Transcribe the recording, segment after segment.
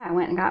I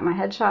went and got my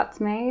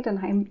headshots made, and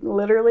I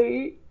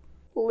literally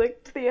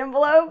licked the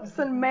envelopes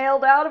and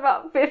mailed out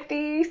about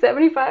 50,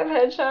 75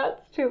 headshots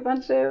to a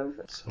bunch of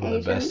Some of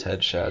the best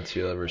headshots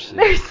you'll ever see.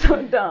 They're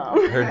so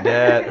dumb. Her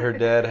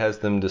dad has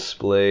them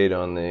displayed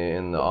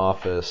in the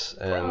office,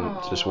 and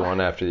just one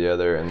after the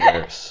other, and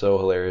they're so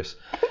hilarious.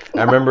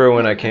 I remember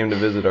when I came to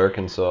visit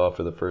Arkansas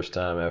for the first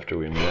time after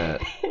we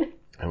met,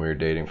 and we were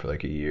dating for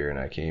like a year, and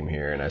I came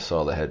here and I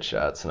saw the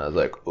headshots, and I was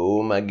like,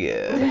 oh my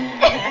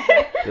god,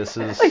 this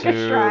is like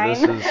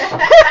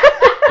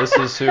this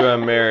is who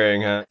I'm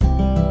marrying, huh?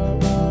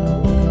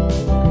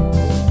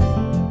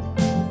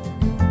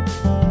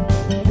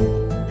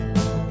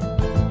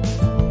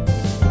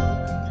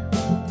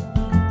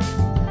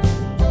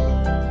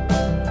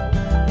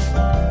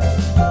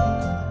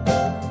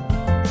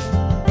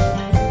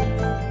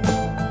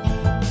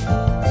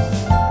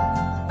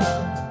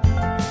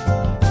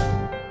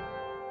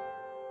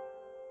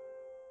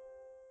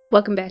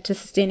 Welcome back to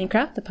Sustaining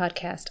Craft, the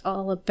podcast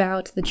all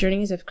about the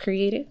journeys of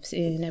creatives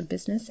in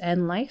business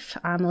and life.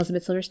 I'm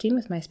Elizabeth Silverstein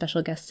with my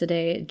special guest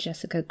today,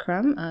 Jessica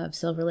Crum of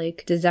Silver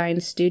Lake Design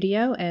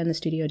Studio and the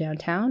studio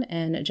downtown,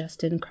 and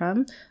Justin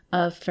Crum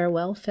of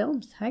Farewell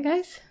Films. Hi,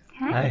 guys.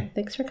 Hi.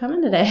 Thanks for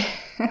coming today.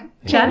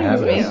 Chatting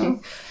with me.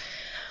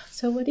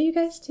 So what do you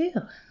guys do?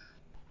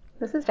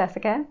 This is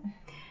Jessica.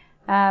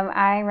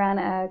 I run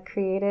a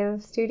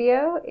creative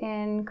studio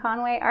in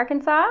Conway,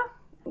 Arkansas.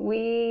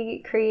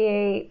 We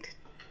create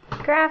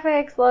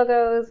graphics,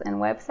 logos, and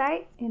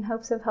websites in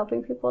hopes of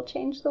helping people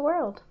change the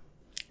world.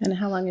 And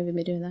how long have you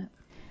been doing that?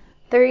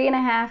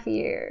 3.5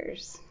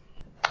 years.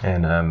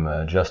 And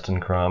I'm Justin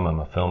Crum. I'm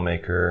a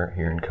filmmaker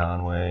here in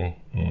Conway,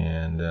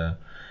 and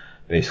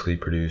basically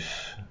produce,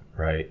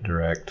 write,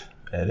 direct,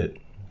 edit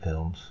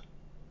films,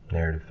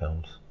 narrative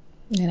films.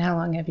 And how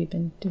long have you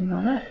been doing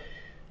all that?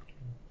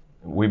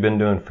 We've been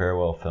doing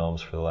Farewell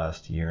Films for the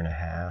last 1.5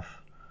 years.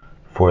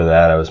 Before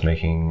that, I was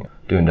doing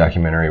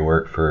documentary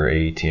work for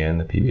AETN,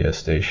 the PBS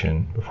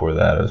station. Before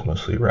that, I was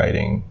mostly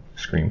writing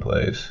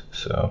screenplays.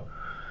 So,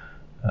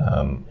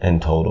 in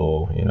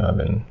total, I've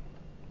been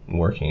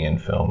working in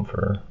film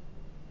for,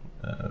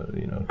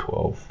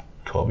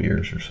 12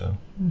 years or so.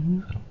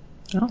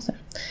 Mm-hmm. Awesome.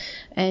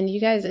 And you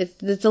guys,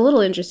 it's a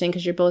little interesting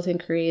because you're both in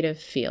creative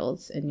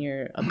fields and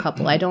you're a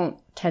couple. I don't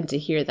tend to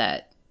hear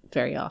that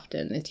very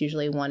often. It's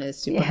usually one is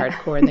super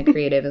hardcore in the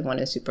creative and one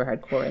is super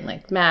hardcore in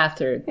like math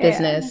or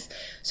business.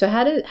 So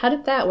how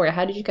did that work?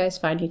 How did you guys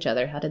find each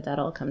other? How did that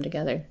all come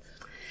together?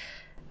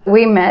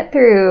 We met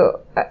through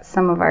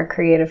some of our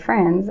creative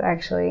friends,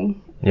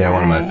 actually. Yeah,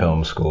 one of my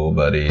film school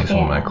buddies,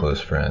 one of my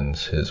close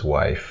friends, his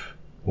wife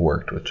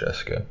worked with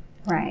Jessica.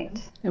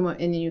 Right.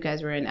 And you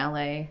guys were in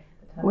LA?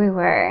 We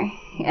were,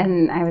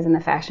 and I was in the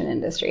fashion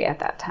industry at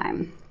that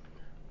time.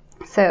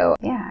 So,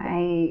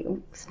 I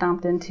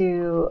stomped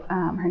into,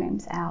 her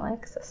name's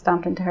Alex,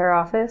 stomped into her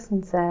office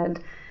and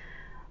said,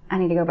 I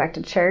need to go back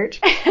to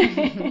church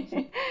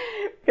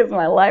because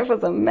my life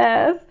was a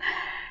mess.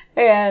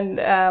 And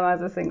I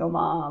was a single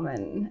mom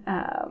and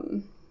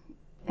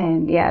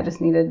I just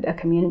needed a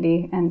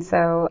community. And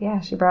so,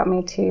 she brought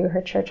me to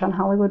her church on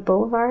Hollywood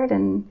Boulevard,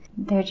 and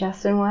there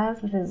Justin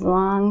was with his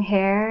long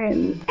hair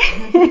and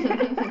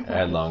I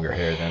had longer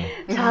hair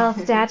then. Tall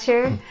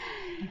stature.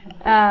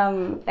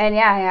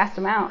 I asked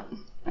him out,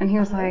 and he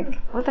was like,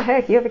 what the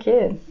heck, you have a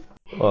kid?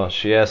 Well,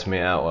 she asked me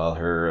out while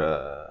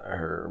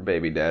her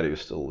baby daddy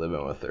was still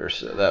living with her,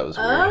 so that was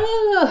weird.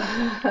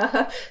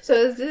 Oh, so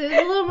it's a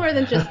little more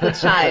than just the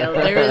child.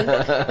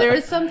 There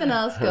was something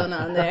else going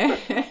on there.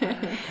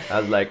 I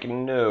was like,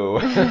 no.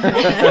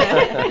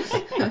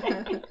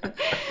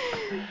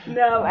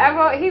 No,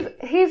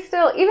 he's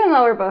still, even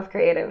though we're both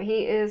creative,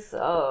 he is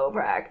so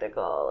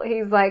practical.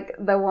 He's like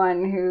the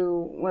one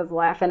who was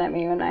laughing at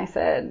me when I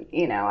said,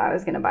 I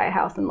was going to buy a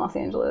house in Los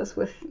Angeles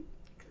with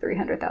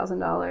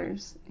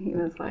 $300,000. He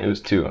was like... It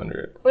was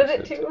 200. Was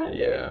it 200?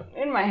 Yeah.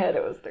 In my head,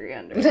 it was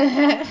 300.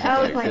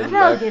 I was like,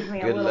 they'll give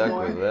me a little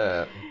more. Good luck with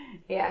that.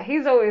 Yeah,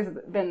 he's always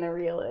been the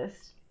realist.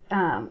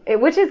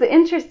 Which is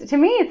interesting. To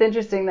me, it's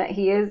interesting that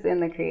he is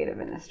in the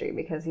creative industry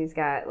because he's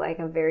got like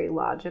a very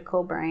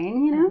logical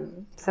brain,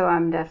 Mm-hmm. So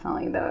I'm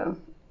definitely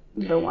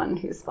the one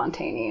who's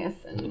spontaneous.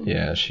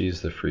 Yeah,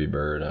 she's the free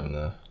bird.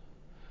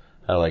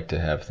 I like to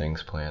have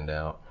things planned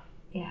out.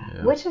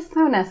 Yeah, which is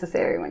so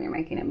necessary when you're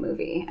making a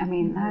movie. I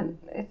mean,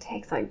 it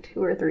takes like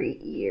 2 or 3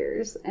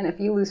 years. And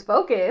if you lose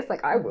focus,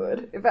 like I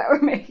would, if I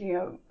were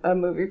making a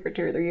movie for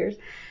 2 or 3 years,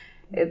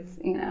 it's,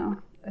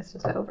 it's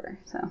just over.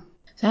 So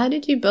how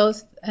did you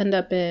both end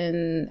up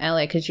in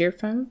LA? Because you're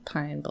from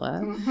Pine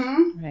Bluff,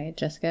 right?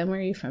 Jessica, and where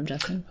are you from,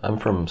 Justin? I'm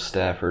from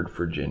Stafford,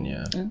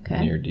 Virginia,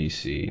 near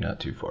D.C., not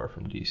too far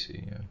from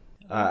D.C. Yeah.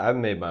 I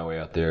made my way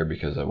out there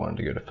because I wanted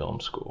to go to film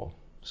school.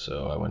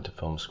 So I went to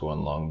film school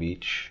in Long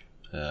Beach,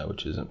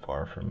 which isn't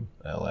far from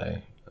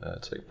LA.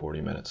 It's like 40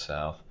 minutes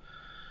south.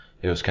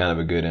 It was kind of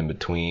a good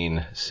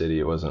in-between city.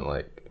 It wasn't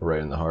like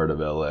right in the heart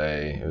of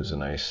LA. It was a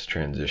nice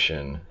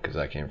transition because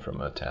I came from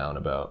a town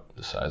about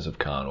the size of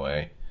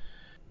Conway.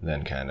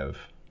 Then kind of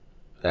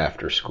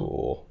after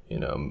school,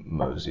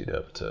 moseyed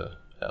up to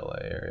LA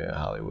area,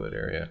 Hollywood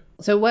area.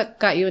 So what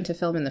got you into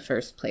film in the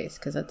first place?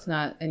 Because that's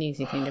not an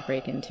easy thing to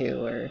break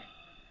into or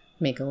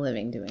make a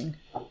living doing.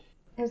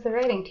 It was the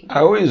writing teacher. I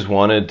always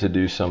wanted to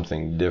do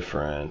something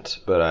different,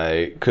 but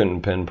I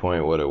couldn't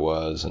pinpoint what it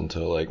was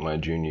until like my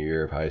junior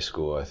year of high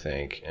school, I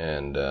think.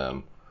 And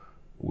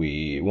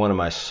one of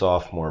my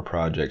sophomore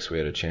projects, we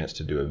had a chance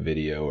to do a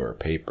video or a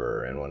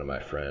paper, and one of my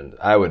friends,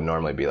 I would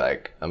normally be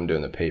like, I'm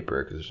doing the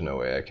paper because there's no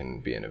way I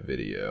can be in a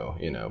video,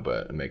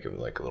 but make it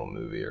like a little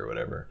movie or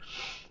whatever.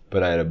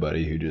 But I had a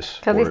buddy who just...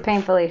 Because he's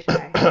painfully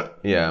shy.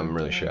 Yeah, I'm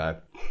really shy.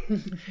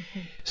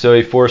 So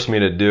he forced me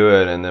to do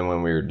it, and then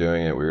when we were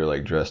doing it, we were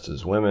like dressed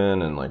as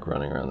women and like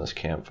running around this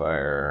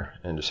campfire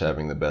and just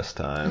having the best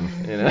time,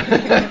 It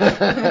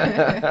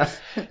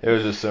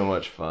was just so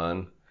much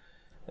fun.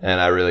 And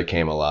I really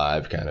came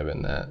alive kind of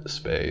in that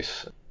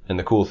space. And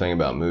the cool thing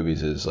about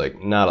movies is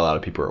like not a lot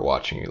of people are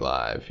watching you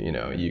live.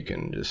 You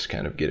can just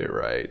kind of get it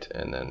right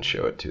and then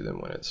show it to them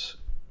when it's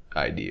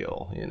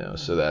ideal,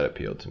 So that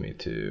appealed to me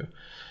too.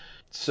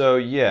 So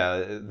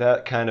yeah,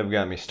 that kind of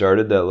got me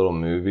started, that little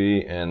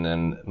movie. And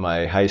then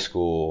my high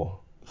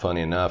school,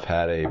 funny enough,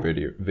 had a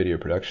video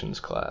productions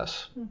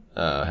class,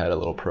 had a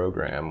little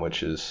program,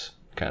 which is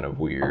kind of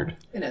weird.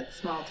 In a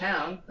small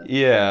town.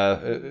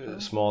 Yeah,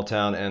 small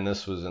town, and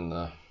this was in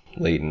the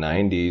late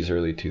 90s,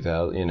 early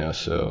 2000,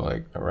 so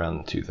like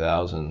around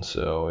 2000,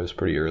 so it was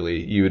pretty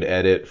early. You would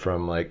edit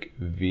from like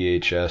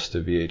VHS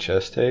to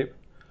VHS tape,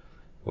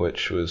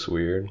 which was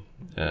weird.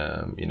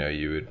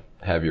 You would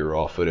have your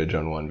raw footage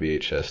on one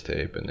VHS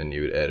tape, and then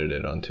you would edit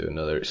it onto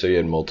another. So you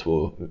had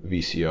multiple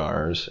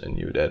VCRs, and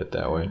you would edit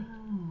that way.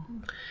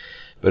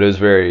 But it was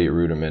very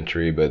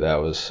rudimentary, but that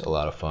was a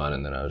lot of fun.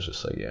 And then I was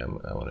just like, yeah,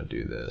 I want to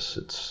do this.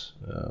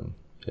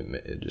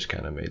 It just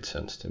kind of made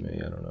sense to me.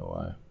 I don't know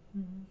why.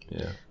 Mm-hmm.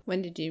 Yeah.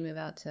 When did you move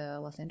out to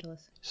Los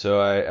Angeles? So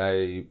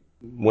I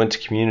went to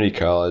community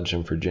college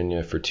in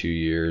Virginia for 2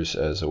 years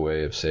as a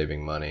way of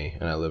saving money.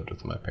 And I lived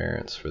with my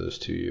parents for those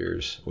 2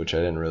 years, which I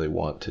didn't really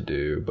want to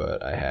do,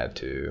 but I had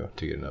to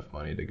get enough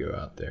money to go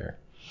out there.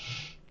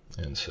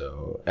 And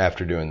so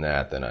after doing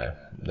that, then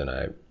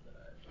I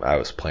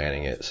was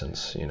planning it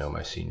since,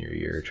 my senior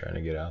year, trying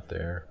to get out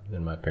there,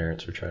 and my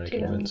parents were trying to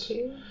convince.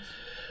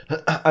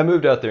 I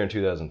moved out there in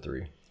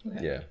 2003.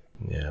 Okay.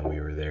 Yeah, we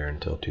were there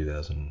until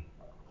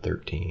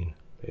 2013,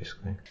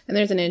 basically. And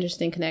there's an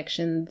interesting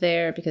connection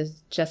there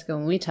because, Jessica,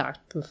 when we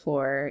talked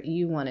before,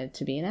 you wanted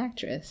to be an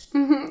actress.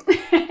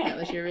 That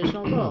was your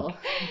original goal.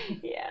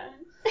 Yeah.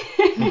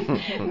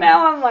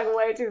 Now I'm like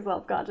way too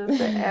self-conscious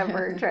to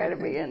ever try to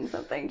be in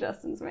something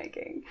Justin's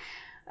making.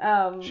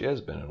 She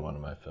has been in one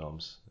of my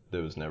films. It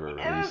was never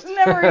released. It was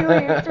never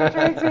released, which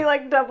makes me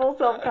like double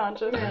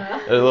self-conscious. Yeah.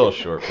 A little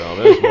short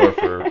film. It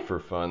was more for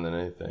fun than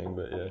anything,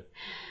 but yeah.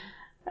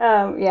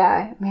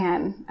 Yeah,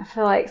 man. I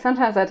feel like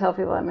sometimes I tell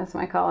people I miss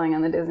my calling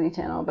on the Disney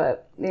Channel,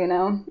 but Yeah.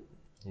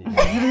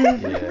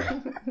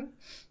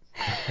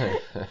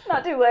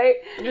 Not too late.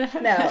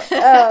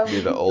 No.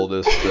 Be the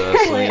oldest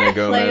Selena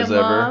Gomez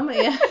ever. Mom,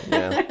 yeah.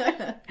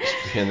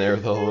 Just being there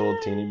with all the little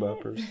teeny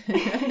boppers.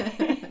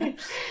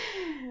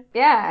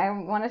 Yeah, I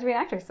wanted to be an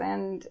actress,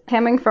 and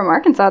coming from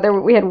Arkansas,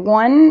 we had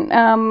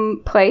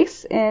one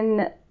place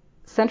in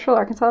Central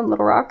Arkansas in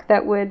Little Rock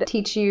that would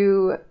teach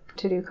you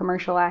to do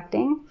commercial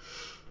acting,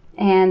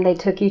 and they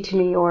took you to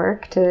New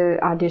York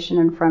to audition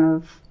in front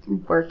of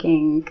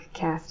working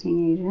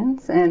casting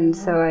agents, and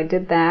so I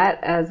did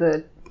that as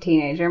a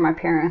teenager. My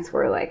parents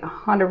were like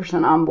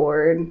 100% on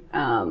board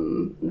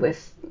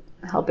with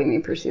helping me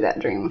pursue that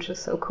dream, which was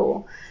so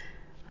cool.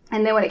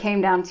 And then when it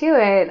came down to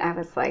it, I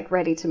was like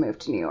ready to move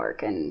to New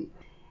York. And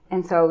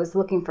so I was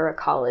looking for a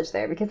college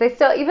there because they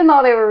still, even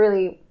though they were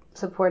really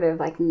supportive,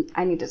 like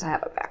I needed to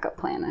have a backup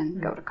plan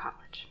and go to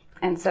college.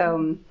 And so I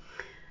was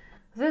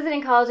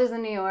visiting colleges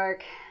in New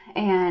York,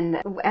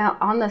 and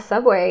on the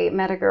subway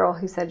met a girl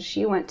who said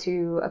she went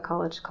to a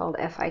college called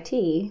FIT,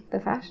 the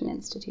Fashion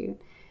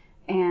Institute.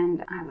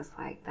 And I was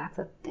like, that's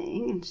a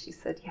thing? And she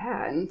said,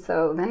 yeah. And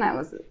so then I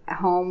was at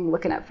home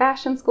looking at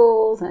fashion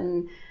schools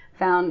and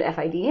found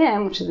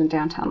FIDM, which is in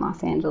downtown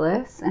Los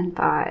Angeles, and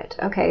thought,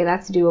 okay,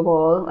 that's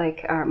doable.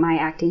 Like, my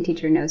acting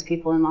teacher knows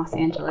people in Los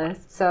Angeles.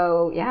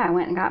 So, yeah, I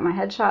went and got my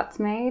headshots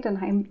made, and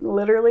I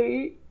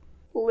literally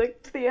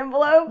licked the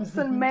envelopes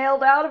and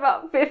mailed out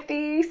about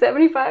 50,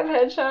 75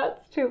 headshots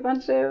to a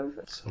bunch of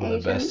Some of the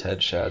best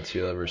headshots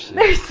you'll ever see.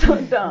 They're so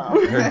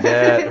dumb. Her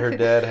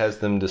dad has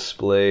them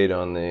displayed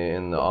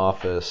in the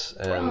office,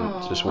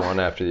 and just one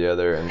after the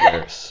other, and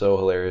they're so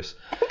hilarious.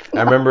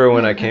 I remember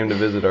when I came to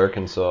visit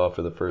Arkansas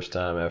for the first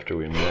time after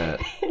we met,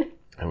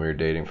 and we were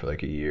dating for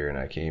like a year, and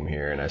I came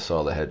here and I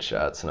saw the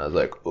headshots, and I was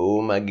like,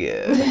 oh my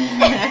god,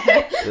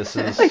 this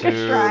is like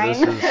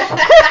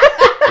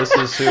this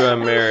is who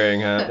I'm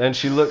marrying, huh? And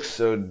she looks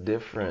so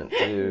different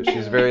too.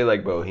 She's very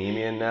like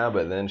bohemian now,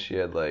 but then she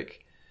had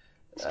like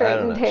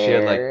straightened hair. She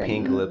had like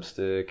pink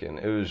lipstick, and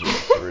it was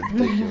just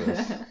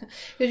ridiculous.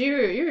 Because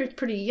you were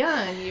pretty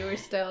young. You were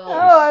still. Oh,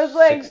 I was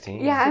like,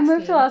 16. yeah, 16. I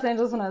moved to Los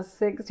Angeles when I was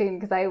 16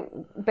 because I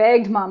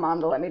begged my mom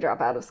to let me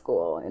drop out of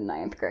school in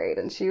 9th grade,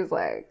 and she was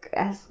like,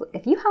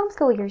 if you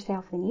homeschool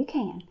yourself, then you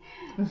can.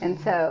 And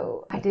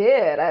so I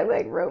did. I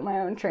like wrote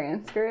my own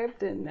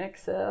transcript in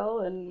Excel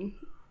and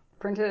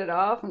printed it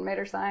off and made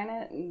her sign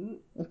it. And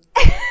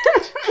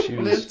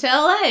moved to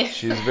LA.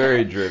 She was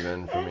very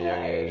driven from a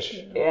young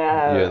age.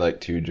 Yeah. You had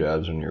like 2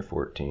 jobs when you were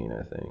 14,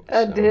 I think.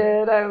 I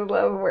did. I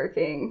love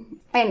working.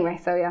 Anyway,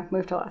 so yeah,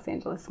 moved to Los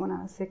Angeles when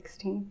I was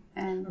 16.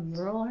 And From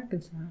rural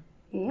Arkansas.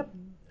 Yep.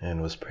 And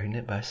was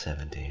pregnant by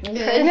 17.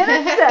 Pregnant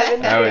at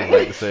 17. I always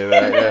like to say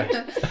that,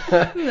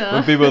 yeah. No.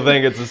 When people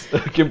think it's a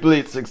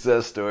complete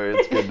success story,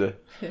 it's good to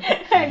give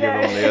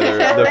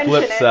them the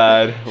flip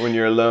side when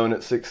you're alone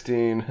at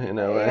 16 in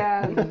LA.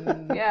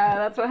 Yeah,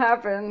 that's what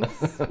happens.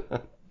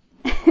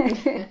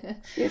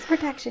 Use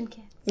protection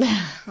kits.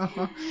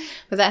 Was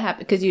that happen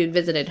because you had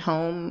visited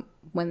home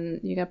when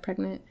you got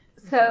pregnant?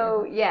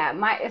 So yeah,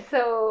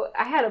 so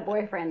I had a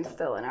boyfriend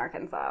still in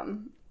Arkansas.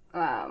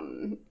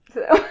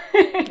 So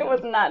it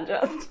was not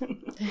just.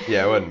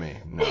 Yeah, it wasn't me.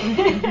 No.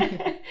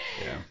 Yeah,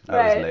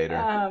 that was later.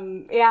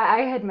 Yeah,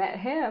 I had met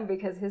him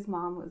because his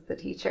mom was the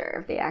teacher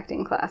of the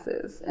acting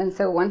classes, and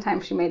so one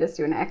time she made us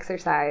do an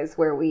exercise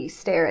where we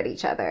stare at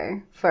each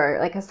other for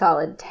like a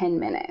solid 10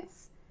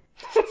 minutes.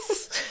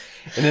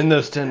 And in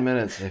those 10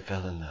 minutes, they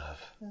fell in love.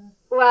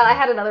 Well, I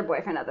had another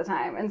boyfriend at the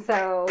time, and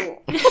so.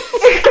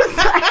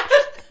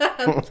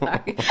 I'm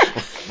sorry.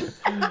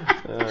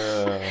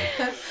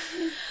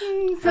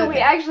 So we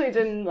actually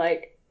didn't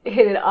like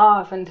hit it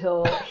off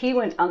until he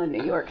went on the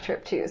New York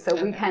trip too. So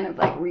we kind of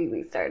like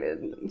really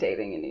started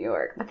dating in New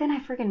York. But then I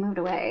freaking moved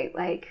away.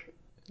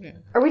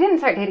 Or we didn't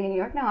start dating in New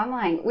York. No, I'm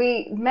lying.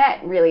 We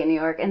met really in New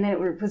York, and then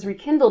it was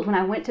rekindled when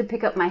I went to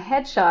pick up my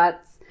headshots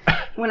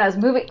when I was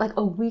moving, like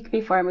a week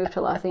before I moved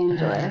to Los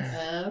Angeles.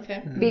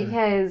 Okay.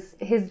 Because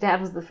his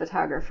dad was the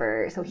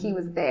photographer, so he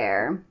was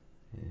there.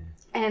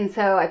 And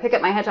so I pick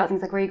up my headshots, and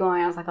he's like, where are you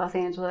going? I was like, Los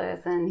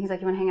Angeles. And he's like,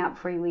 you want to hang out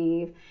before you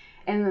leave?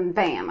 And then,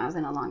 bam, I was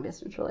in a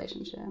long-distance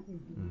relationship.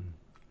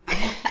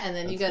 And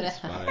then you go to...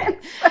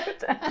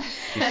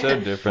 She's so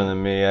different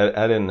than me.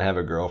 I didn't have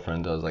a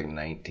girlfriend until I was like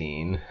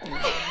 19.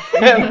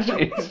 And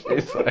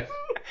she's like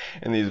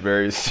in these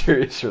very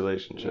serious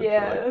relationships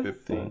for like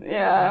 15.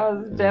 Yeah, I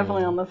was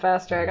definitely on the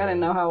fast track. I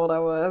didn't know how old I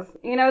was.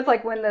 You know, it's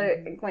like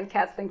when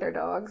cats think they're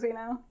dogs, you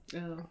know?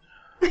 Oh.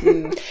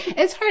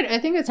 It's hard. I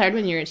think it's hard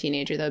when you're a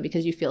teenager though,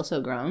 because you feel so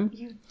grown.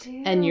 You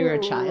do. And you're a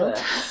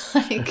child.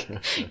 Like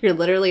you're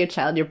literally a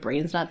child. Your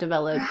brain's not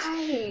developed.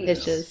 Right.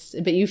 It's just,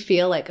 but you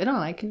feel like, oh, no,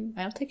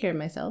 I'll take care of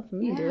myself.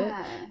 I'm gonna do it.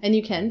 And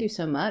you can do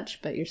so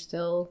much, but you're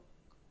still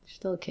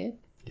a kid.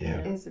 Yeah.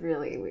 It's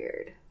really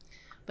weird.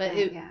 But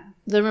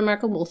the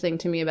remarkable thing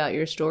to me about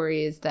your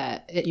story is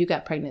that you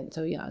got pregnant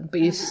so young, but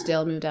you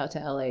still moved out to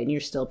LA and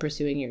you're still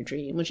pursuing your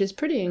dream, which is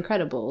pretty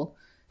incredible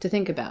to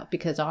think about,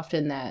 because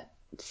often that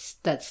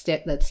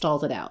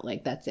stalls it out.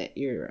 Like, that's it.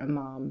 You're a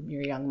mom.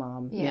 You're a young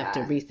mom. Yeah. You have to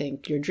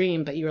rethink your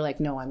dream, but you're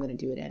like, no, I'm going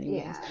to do it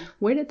anyways. Yeah.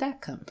 Where did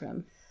that come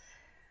from?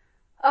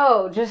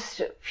 Oh,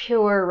 just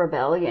pure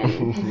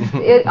rebellion.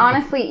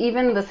 Honestly,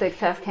 even the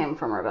success came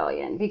from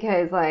rebellion,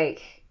 because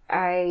like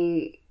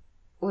I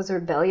was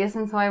rebellious,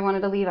 and so I wanted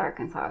to leave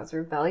Arkansas. I was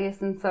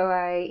rebellious, and so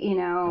I,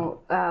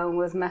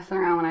 was messing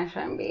around when I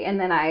shouldn't be. And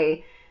then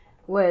I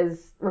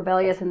was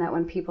rebellious in that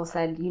when people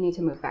said, you need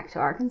to move back to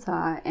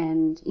Arkansas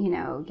and,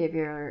 give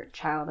your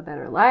child a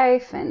better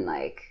life and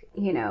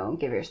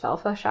give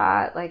yourself a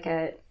shot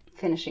at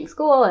finishing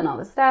school and all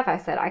this stuff, I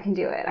said, I can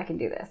do it. I can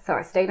do this. So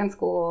I stayed in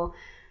school,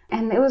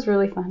 and it was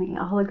really funny.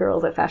 All the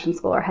girls at fashion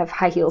school have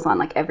high heels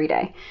on every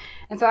day.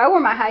 And so I wore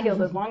my high heels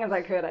as long as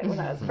I could when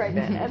I was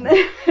pregnant, and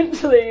then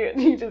eventually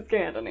you just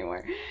can't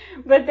anymore.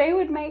 But they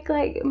would make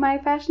my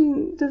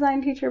fashion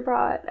design teacher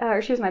brought,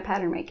 or she was my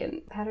pattern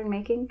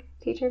making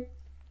teacher,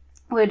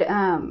 would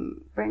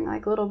bring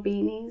little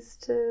beanies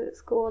to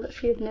school that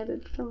she had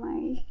knitted for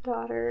my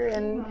daughter,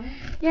 and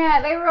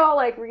they were all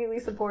really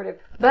supportive.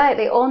 But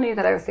they all knew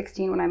that I was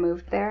 16 when I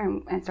moved there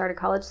and started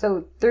college.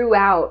 So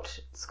throughout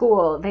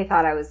school,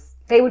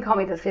 they would call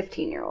me the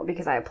 15-year-old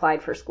because I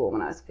applied for school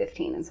when I was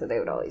 15, and so they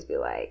would always be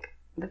like,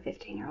 the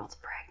 15-year-old's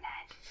pregnant.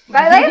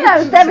 By the time I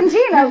was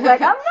 17, I was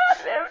like, I'm not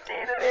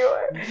 15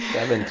 anymore.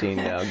 17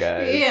 now,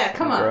 guys. Yeah,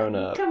 come on. Grown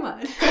up. Come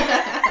on.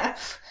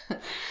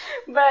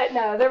 But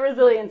no, the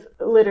resilience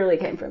literally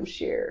came from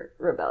sheer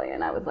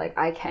rebellion. I was like,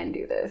 I can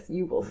do this.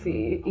 You will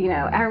see.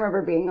 I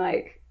remember being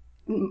I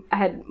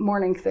had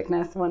morning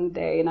sickness one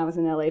day, and I was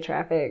in LA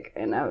traffic,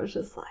 and I was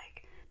just like,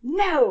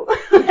 no,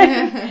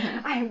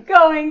 I'm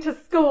going to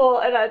school.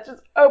 And I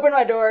just opened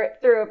my door,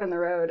 threw up in the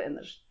road, and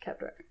just kept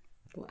driving.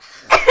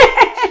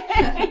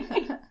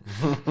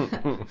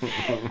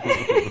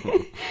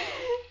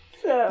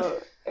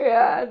 So,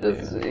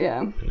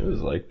 It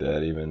was like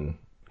that even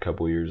a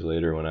couple years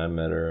later when I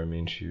met her. I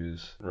mean, she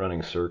was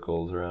running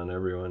circles around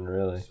everyone,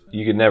 really.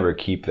 You could never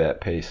keep that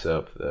pace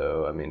up,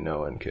 though. I mean, no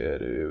one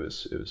could. It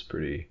was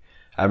pretty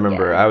I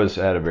remember I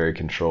had a very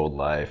controlled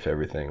life.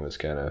 Everything was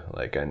kind of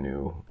like I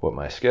knew what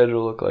my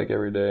schedule looked like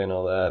every day and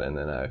all that. And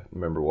then I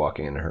remember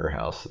walking into her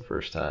house the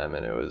first time,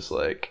 and it was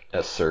like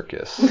a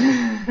circus.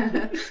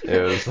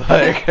 It was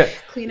like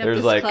clean up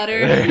this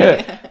clutter.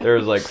 There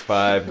was like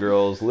 5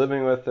 girls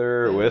living with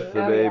her with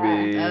the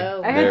baby.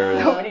 Yeah. I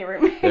had so many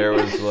roommates. There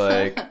was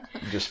like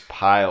just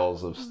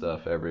piles of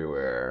stuff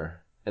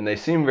everywhere, and they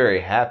seemed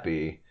very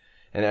happy.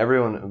 And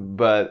everyone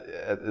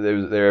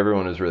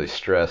was really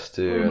stressed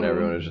too, and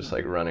everyone was just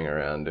like running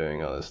around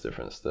doing all this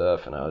different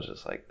stuff, and I was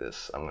just like,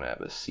 I'm gonna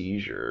have a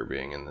seizure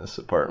being in this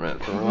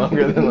apartment for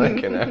longer than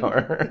like an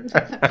hour.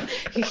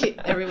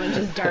 Everyone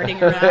just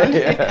darting around.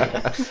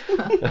 Yeah.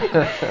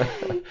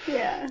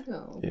 Yeah.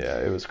 Yeah,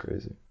 it was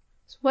crazy.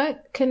 So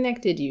what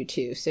connected you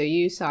two? So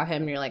you saw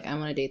him, and you're like, I'm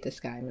gonna date this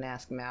guy, I'm gonna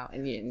ask him out,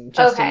 and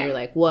Justin, you're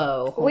like,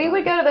 whoa. We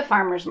would go to the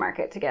farmer's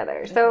market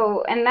together.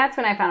 So, and that's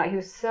when I found out he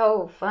was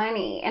so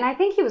funny, and I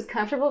think he was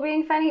comfortable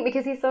being funny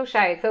because he's so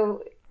shy.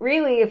 So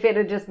really, if it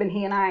had just been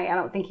he and I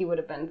don't think he would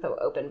have been so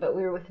open. But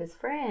we were with his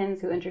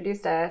friends who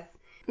introduced us,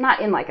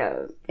 not in like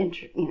a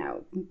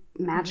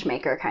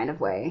matchmaker kind of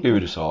way. We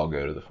would just all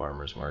go to the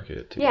farmer's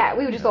market together. Yeah,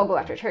 we would just all go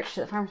after church to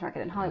the farmer's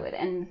market in Hollywood,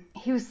 and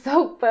he was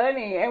so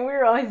funny, and we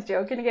were always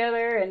joking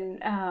together. And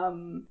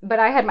but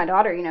I had my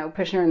daughter,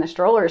 pushing her in the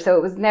stroller, so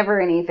it was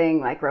never anything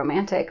like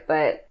romantic.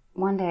 But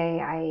one day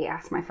I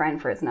asked my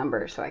friend for his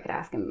number so I could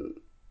ask him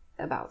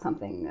about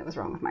something that was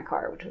wrong with my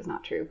car, which was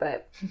not true,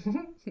 but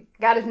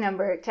got his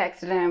number,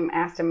 texted him,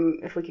 asked him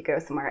if we could go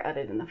somewhere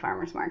other than the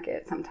farmer's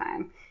market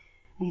sometime.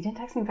 And he didn't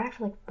text me back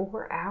for like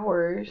 4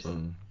 hours.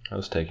 I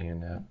was taking a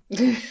nap.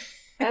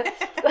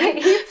 That's like,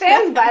 he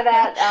stands by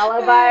that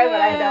alibi, but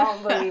I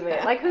don't believe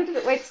it. Like,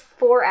 who waits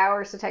 4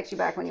 hours to text you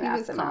back when you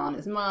ask him out? He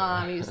was calling his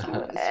mom, he was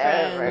calling his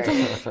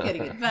friends,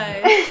 getting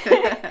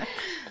advice.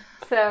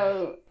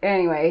 So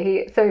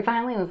anyway, he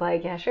finally was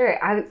like, yeah, sure.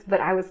 But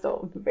I was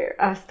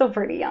still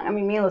pretty young. I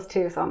mean, Mila's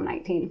too, so I'm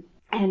 19.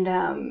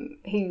 And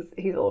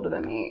he's older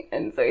than me,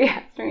 and so he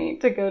asked me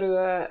to go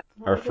to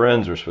our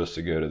friends were supposed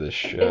to go to this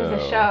show. It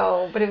was a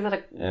show, but it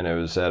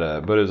was at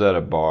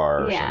a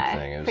bar or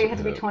something. So you had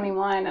to be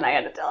 21, and I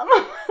had to tell him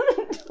I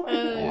wasn't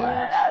 21.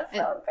 I was so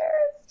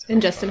embarrassed.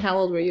 And Justin, how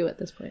old were you at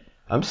this point?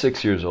 I'm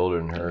 6 years older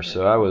than her,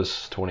 so I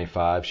was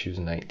 25. She was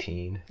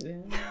 19. Yeah.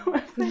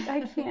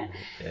 I can't.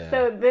 Yeah.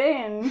 So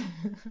then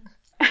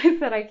I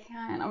said, I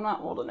can't. I'm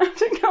not old enough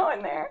to go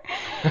in there.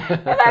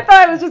 And I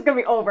thought it was just going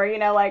to be over,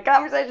 like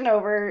conversation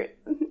over,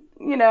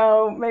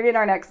 maybe in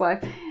our next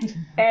life.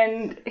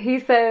 And he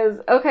says,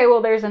 okay,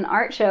 well, there's an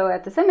art show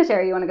at the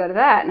cemetery. You want to go to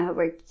that? And I was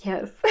like,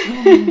 yes.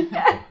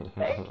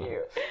 Thank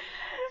you.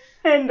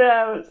 And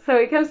so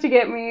he comes to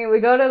get me. We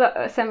go to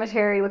the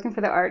cemetery looking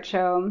for the art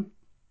show.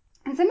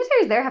 And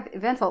cemeteries there have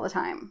events all the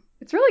time.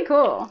 It's really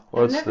cool.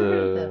 Well, I've never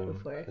heard of that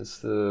before. It's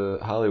the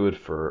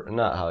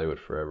not Hollywood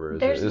Forever.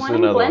 There's one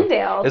in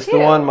Glendale, It's too. the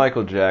one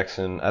Michael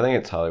Jackson. I think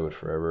it's Hollywood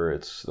Forever.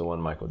 It's the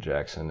one Michael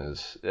Jackson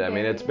is. I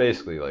mean, it's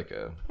basically like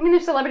a. I mean,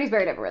 there's celebrities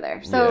buried everywhere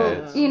there,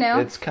 so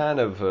it's kind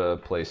of a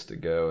place to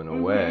go in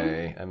a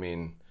way. I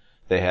mean,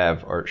 they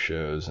have art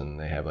shows and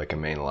they have like a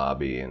main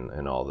lobby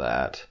and all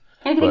that.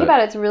 And if you think about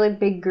it, it's a really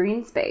big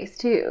green space,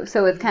 too.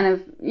 So it's kind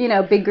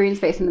of, big green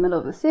space in the middle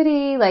of the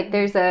city. Like,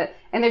 there's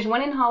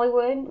one in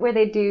Hollywood where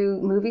they do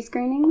movie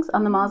screenings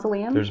on the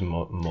mausoleum. There's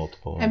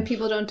multiple. And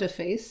people don't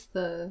deface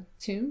the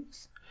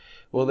tombs?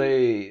 Well,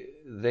 they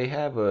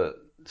have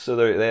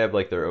they have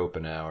like their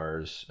open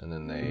hours, and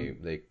then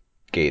they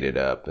gate it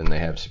up, and they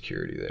have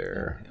security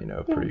there,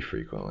 pretty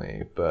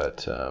frequently.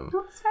 But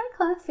it's very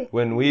classy.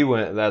 When we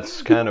went,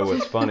 that's kind of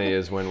what's funny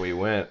is when we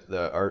went,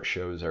 the art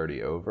show was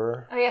already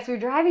over. Oh yes, we were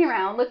driving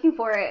around looking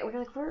for it. We were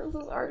like, where is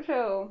this art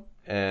show?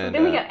 And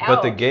so then we got out.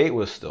 But the gate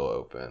was still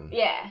open.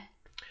 Yeah.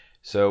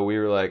 So we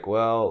were like,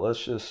 well,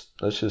 let's just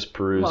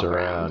peruse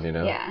around,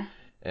 Yeah.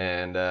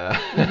 And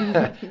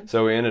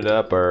so we ended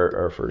up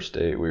our first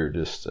date. We were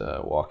just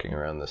walking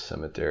around the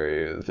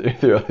cemetery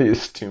through all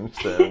these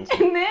tombstones.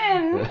 And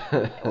then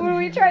when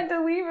we tried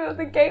to leave,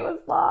 the gate was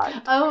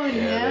locked. Oh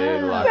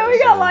no! So we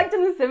got locked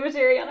in the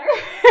cemetery on our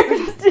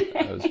first date.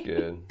 That was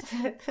good.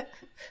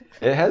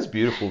 It has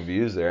beautiful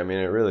views there. I mean,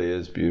 it really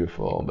is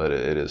beautiful. But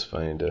it is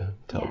funny to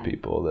tell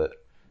people that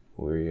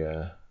we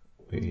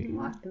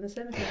walked in the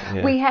cemetery.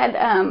 Yeah. We had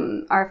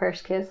our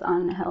first kiss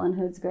on Helen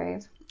Hood's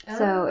grave.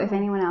 So if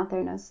anyone out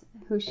there knows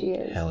who she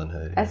is, Helen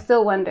Hood. I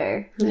still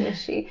wonder, who is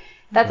she?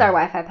 That's our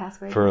Wi-Fi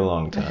password. For a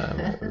long time,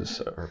 that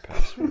was our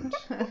password.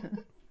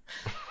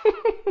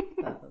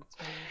 People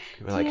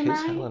were like,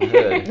 who's Helen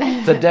Hood?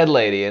 It's a dead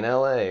lady in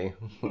L.A.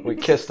 We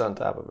kissed on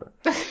top of her.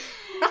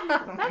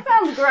 That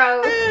sounds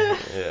gross.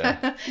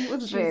 Yeah. It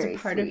was She's very a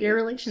part sweet. of your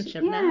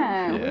relationship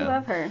now. Yeah, we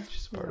love her.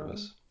 She's a part of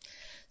us.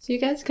 So you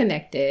guys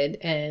connected,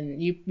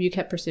 and you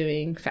kept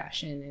pursuing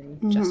fashion,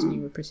 and Justin,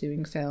 you were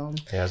pursuing film.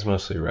 Yeah, I was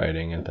mostly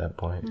writing at that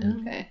point.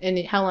 Okay. And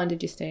how long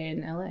did you stay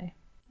in LA?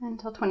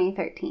 Until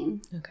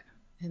 2013. Okay.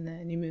 And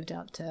then you moved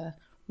out to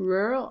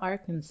rural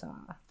Arkansas.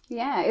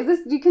 Yeah.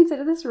 Do you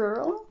consider this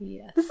rural?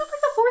 Yes. This is like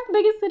the 4th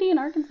biggest city in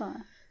Arkansas.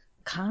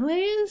 Conway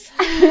is?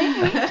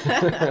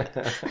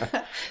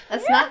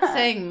 That's not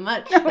saying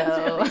much,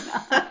 though.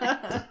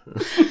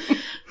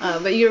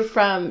 But you're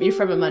from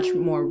a much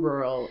more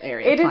rural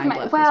area. Pine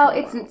Bluff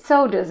it's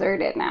so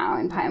deserted now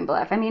in Pine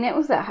Bluff. I mean, it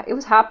was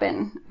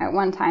hopping at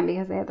one time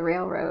because they had the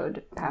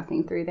railroad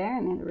passing through there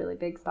and they had a really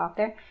big stop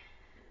there.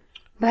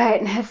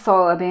 But it's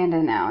so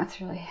abandoned now. It's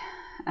really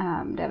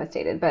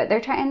devastated. But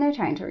they're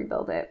trying to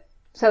rebuild it.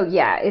 So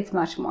yeah, it's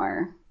much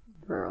more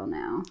rural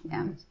now.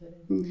 Yeah.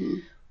 Mm-hmm.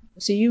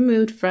 So you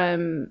moved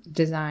from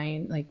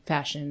design, like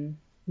fashion,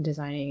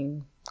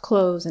 designing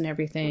clothes and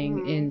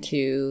everything,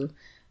 into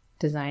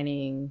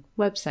designing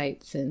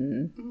websites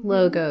and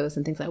logos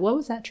and things like that. What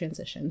was that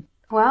transition?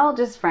 Well,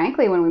 just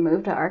frankly, when we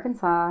moved to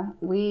Arkansas,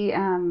 he's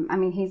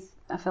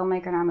a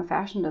filmmaker and I'm a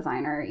fashion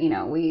designer. You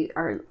know,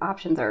 our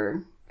options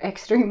are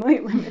extremely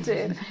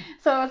limited.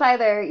 So it was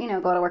either,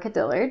 go to work at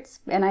Dillard's,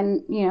 and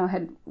I,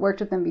 had worked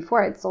with them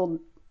before. I'd sold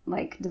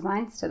like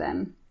designs to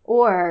them,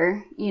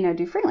 or,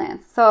 do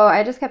freelance. So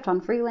I just kept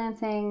on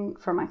freelancing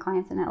for my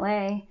clients in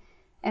LA.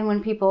 And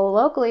when people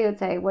locally would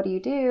say, what do you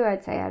do?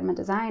 I'd say I'm a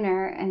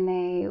designer. And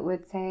they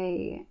would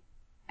say,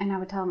 and I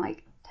would tell them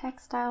like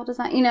textile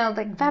design,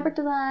 like fabric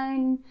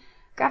design,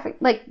 graphic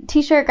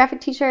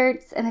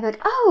t-shirts. And they'd be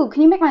like, oh,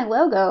 can you make my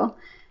logo?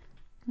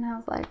 And I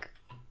was like,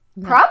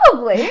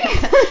 probably.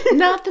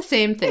 Not the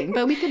same thing,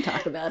 but we can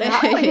talk about it.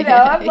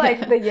 I'm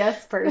like the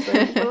yes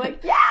person. So like,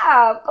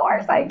 yeah, of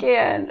course I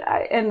can.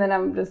 And then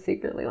I'm just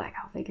secretly like,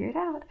 I'll figure it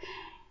out.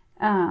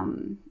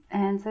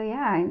 And so,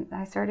 yeah,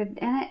 I started,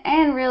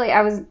 and really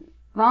I was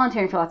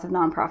volunteering for lots of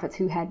nonprofits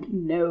who had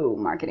no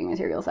marketing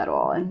materials at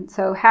all. And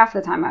so half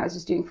the time I was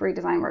just doing free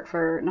design work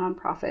for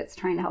nonprofits,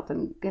 trying to help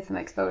them get some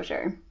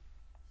exposure.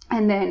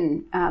 And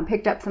then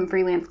picked up some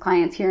freelance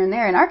clients here and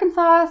there in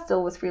Arkansas,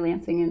 still was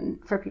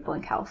freelancing for people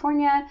in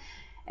California.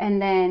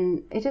 And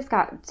then it just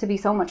got to be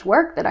so much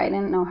work that I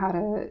didn't know how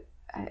to,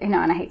 and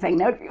I hate saying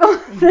no to people.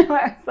 So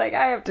I was like,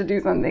 I have to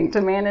do something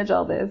to manage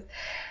all this.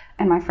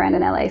 And my friend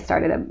in LA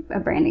started a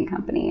branding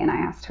company, and I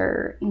asked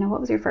her,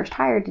 what was your first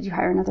hire? Did you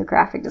hire another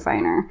graphic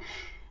designer?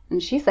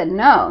 And she said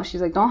no.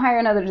 She's like, don't hire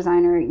another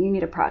designer. You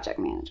need a project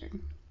manager.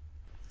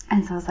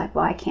 And so I was like,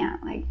 well, I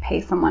can't like pay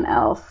someone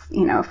else,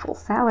 full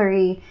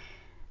salary.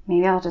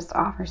 Maybe I'll just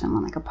offer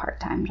someone like a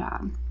part-time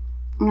job.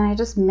 And I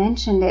just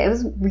mentioned it. It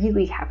was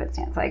really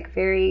happenstance, like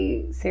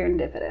very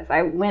serendipitous.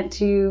 I went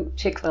to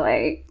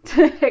Chick-fil-A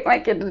to take my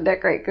kid to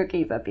decorate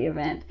cookies at the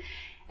event.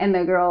 And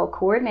the girl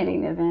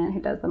coordinating the event, who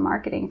does the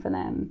marketing for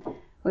them,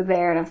 was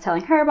there. And I was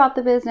telling her about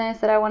the business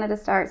that I wanted to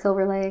start,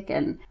 Silver Lake,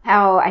 and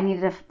how I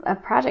needed a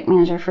project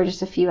manager for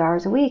just a few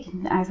hours a week.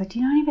 And I was like, do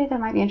you know anybody that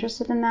might be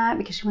interested in that?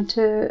 Because she went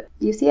to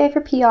UCA for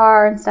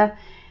PR and stuff.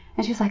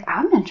 And she was like,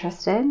 I'm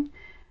interested.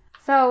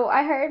 So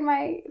I hired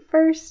my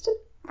first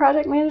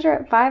project manager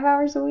at 5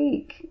 hours a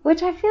week,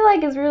 which I feel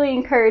like is really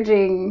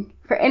encouraging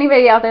for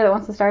anybody out there that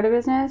wants to start a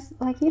business.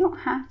 Like, you don't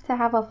have to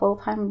have a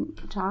full-time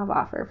job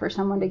offer for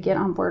someone to get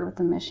on board with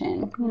the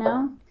mission,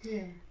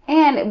 Yeah.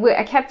 And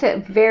I kept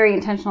it very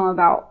intentional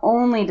about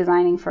only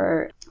designing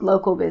for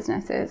local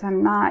businesses.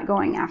 I'm not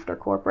going after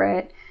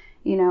corporate,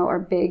 or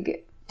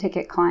big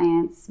ticket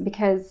clients,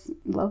 because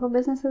local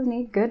businesses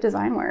need good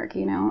design work,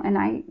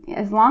 and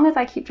as long as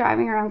I keep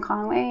driving around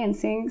Conway and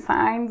seeing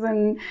signs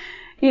and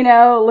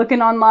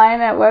looking online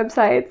at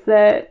websites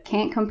that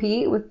can't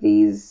compete with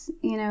these,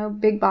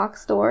 big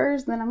box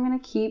stores, then I'm going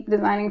to keep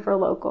designing for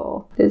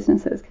local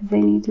businesses because they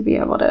need to be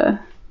able to,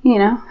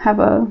 have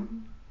a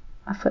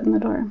foot in the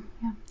door.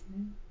 Yeah.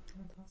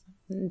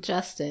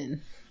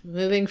 Justin,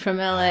 moving from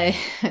LA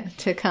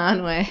to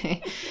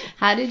Conway,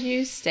 how did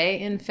you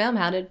stay in film?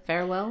 How did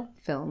Farewell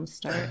Films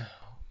start?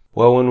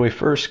 Well, when we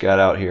first got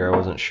out here, I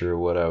wasn't sure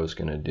what I was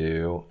going to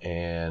do.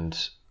 And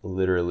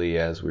literally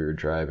as we were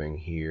driving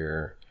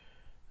here,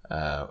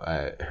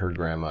 her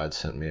grandma had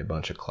sent me a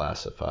bunch of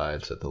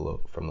classifieds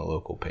from the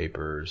local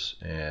papers,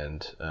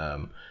 and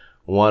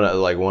one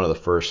of the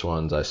first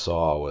ones I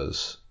saw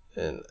was,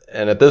 and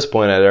at this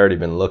point I'd already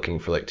been looking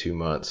for like 2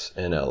 months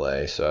in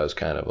LA, so I was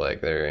kind of like,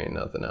 there ain't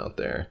nothing out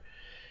there.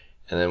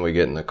 And then we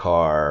get in the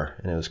car,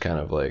 and it was kind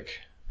of like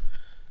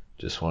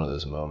just one of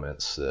those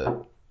moments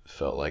that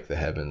felt like the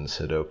heavens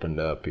had opened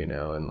up,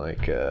 and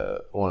like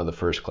one of the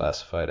first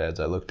classified ads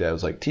I looked at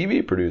was like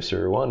TV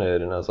producer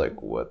wanted, and I was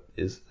like, what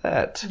is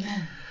that?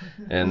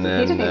 And then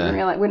he didn't even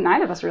realize,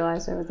 neither of us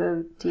realized there was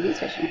a TV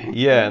station.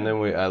 Yeah, and then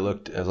I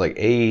looked, it was like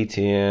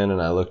AETN,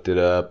 and I looked it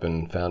up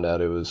and found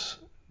out it was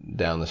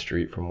down the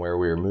street from where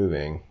we were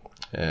moving,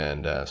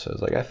 and so I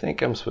was like, I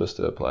think I'm supposed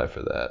to apply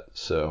for that.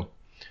 So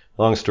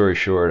long story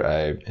short,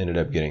 I ended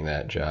up getting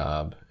that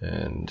job,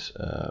 and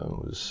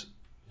was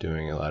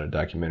doing a lot of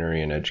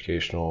documentary and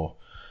educational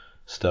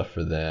stuff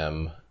for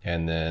them.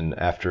 And then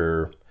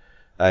after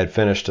I had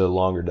finished a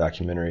longer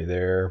documentary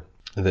there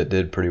that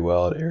did pretty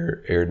well, it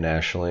aired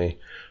nationally,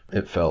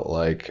 it felt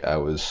like I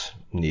was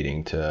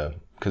needing to,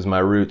 because my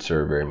roots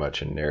are very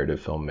much in narrative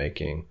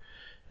filmmaking,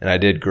 And I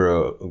did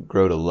grow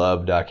to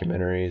love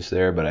documentaries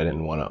there, but I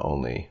didn't want to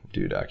only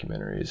do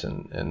documentaries,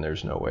 and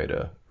there's no way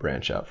to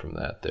branch out from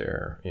that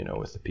there,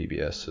 with the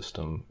PBS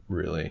system,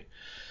 really,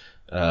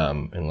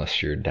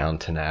 unless you're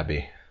Downton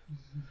Abbey.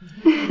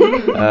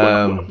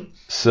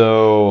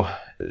 So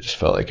it just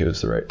felt like it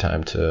was the right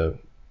time to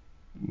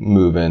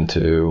move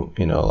into,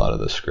 a lot of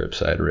the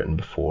scripts I had written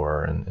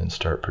before and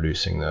start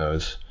producing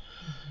those.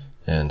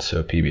 And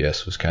so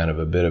PBS was kind of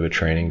a bit of a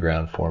training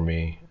ground for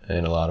me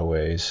in a lot of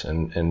ways,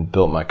 and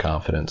built my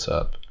confidence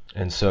up.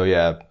 And so,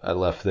 yeah, I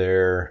left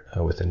there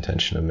with the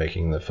intention of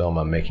making the film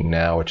I'm making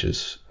now, which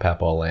is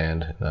Papaw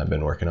Land. And I've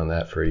been working on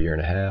that for 1.5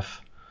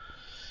 years.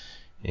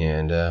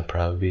 And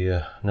probably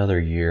another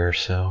year or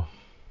so.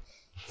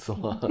 It's a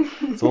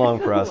long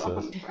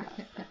process.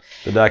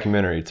 The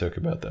documentary took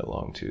about that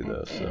long too,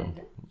 though. So,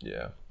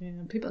 yeah.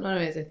 People don't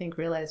always, I think,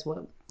 realize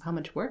how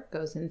much work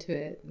goes into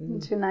it.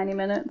 Into 90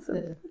 minutes.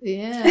 The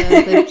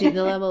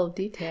level of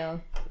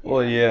detail.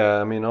 Well, yeah.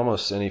 I mean,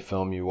 almost any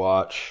film you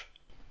watch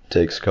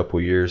takes a couple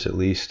years at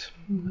least.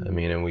 Mm-hmm. I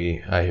mean,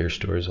 and I hear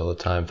stories all the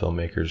time.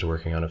 Filmmakers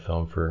working on a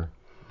film for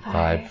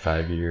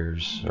 5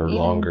 years or even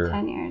longer.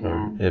 10 years.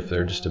 Or if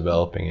they're just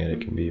developing it,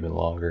 it can be even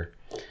longer.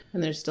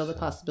 And there's still the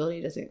possibility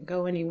it doesn't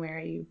go anywhere.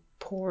 You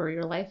pour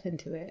your life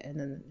into it and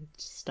then it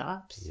just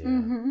stops. Yeah.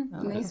 Mm-hmm.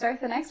 And you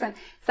start the next one.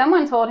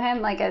 Someone told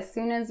him, as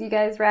soon as you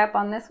guys wrap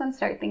on this one,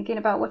 start thinking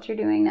about what you're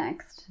doing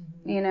next,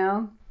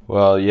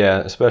 Well, yeah,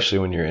 especially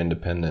when you're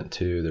independent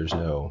too.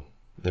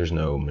 There's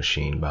no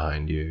machine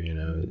behind you,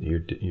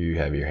 you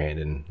have your hand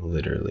in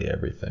literally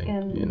everything,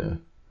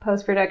 and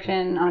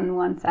post-production on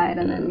one side,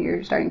 and then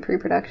you're starting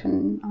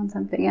pre-production on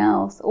something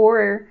else,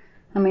 or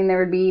there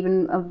would be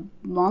even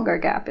a longer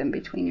gap in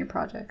between your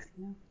projects.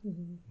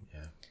 Mm-hmm.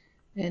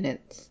 Yeah. And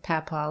it's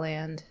Papaw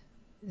Land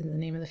is the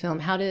name of the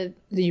film.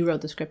 You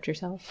wrote the script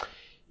yourself?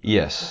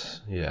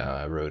 Yes. Yeah,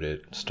 I wrote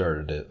it,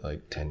 started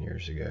it 10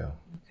 years ago.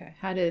 Okay.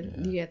 How did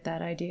you get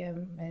that idea?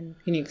 And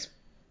can you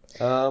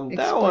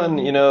that one,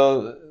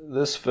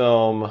 this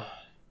film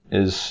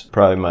is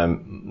probably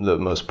the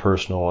most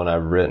personal one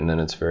I've written, and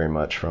it's very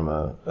much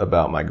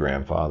about my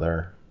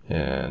grandfather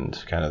and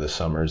kind of the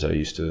summers I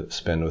used to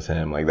spend with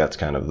him. That's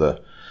kind of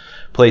the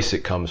place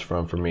it comes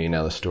from for me.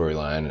 Now the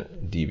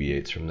storyline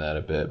deviates from that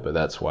a bit, but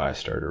that's why I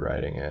started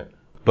writing it.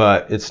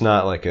 But it's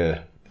not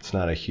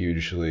a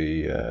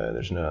hugely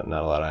there's not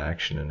a lot of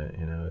action in it.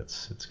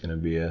 It's going to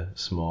be a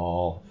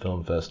small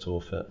film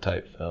festival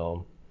type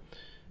film.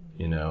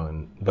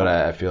 But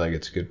I feel like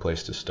it's a good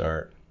place to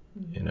start.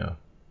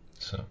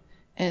 So.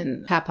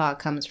 And Papaw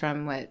comes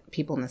from what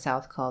people in the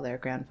South call their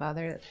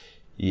grandfather.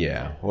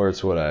 Yeah, or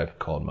it's what I've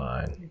called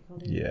mine.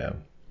 Yeah.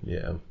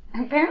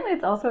 Apparently,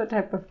 it's also a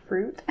type of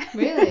fruit.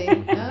 Really?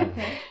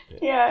 Okay.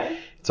 Yeah.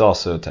 It's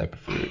also a type of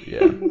fruit.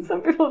 Yeah.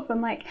 Some people have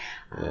been like,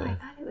 I thought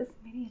it was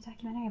maybe a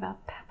documentary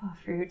about papaw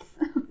fruits.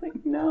 I was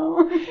like,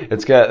 no.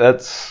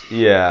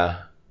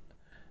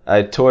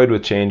 I toyed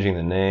with changing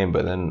the name,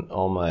 but then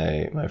all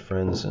my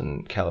friends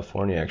in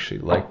California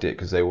actually liked it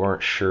because they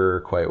weren't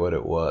sure quite what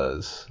it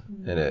was,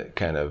 and it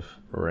kind of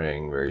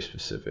rang very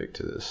specific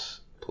to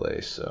this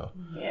place. So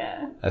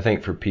yeah, I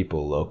think for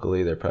people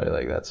locally, they're probably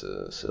like, that's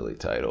a silly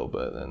title,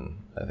 but then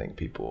I think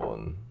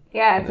people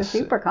it's a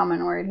super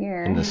common word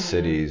here in the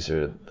cities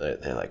they're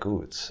like,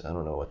 ooh, I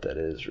don't know what that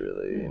is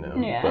really,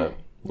 Yeah. But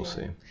we'll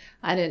see.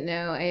 I didn't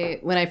know.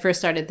 When I first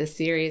started this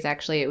series,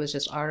 actually, it was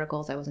just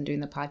articles. I wasn't doing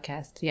the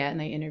podcast yet,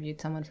 and I interviewed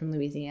someone from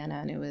Louisiana,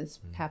 and it was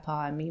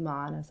Papaw and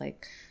Mima, and I was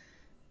like,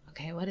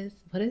 okay, what is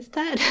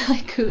that?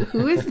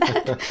 Who is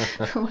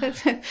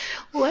that?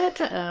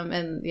 What?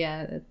 And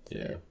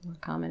it's more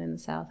common in the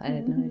South. I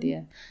had no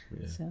idea.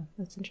 Yeah. So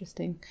that's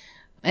interesting.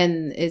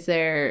 And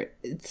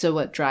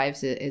what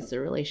drives it is the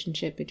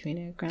relationship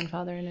between a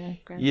grandfather and a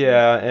grandson?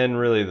 Yeah, and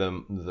really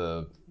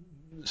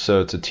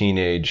so it's a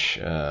teenage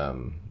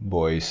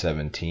boy,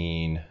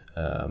 17,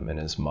 and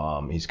his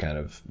mom. He's kind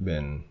of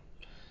been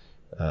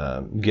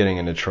getting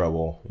into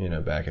trouble,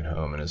 back at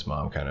home, and his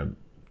mom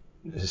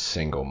his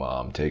single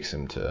mom takes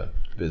him to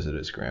visit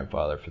his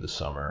grandfather for the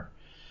summer,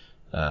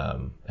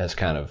 as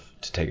kind of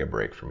to take a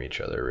break from each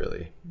other,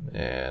 really.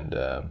 And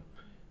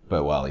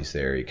but while he's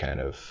there, he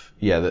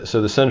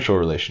so the central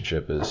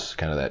relationship is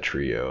kind of that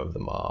trio of the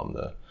mom,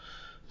 the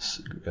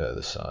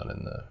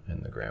son,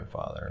 and the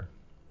grandfather.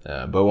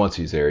 But once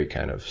he's there, he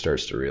kind of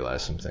starts to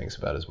realize some things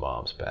about his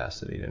mom's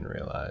past that he didn't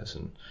realize,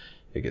 and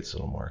it gets a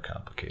little more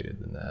complicated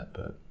than that.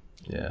 But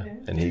yeah,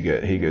 and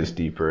he goes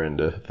deeper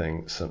into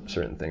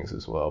certain things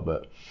as well.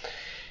 But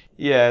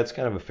yeah, it's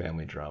kind of a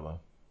family drama,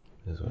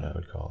 is what I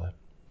would call it.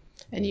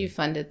 And you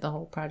funded the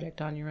whole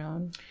project on your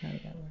own? How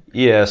did that work?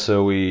 Yeah,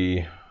 so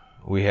we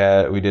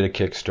did a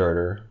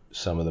Kickstarter.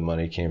 Some of the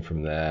money came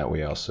from that.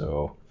 We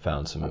also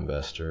found some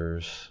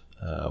investors,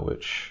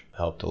 which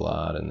helped a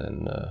lot, and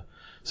then.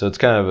 So it's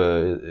kind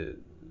of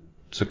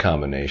it's a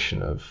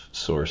combination of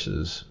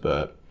sources,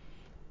 but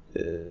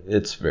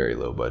it's very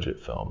low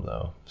budget film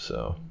though.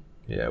 So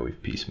yeah,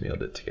 we've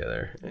piecemealed it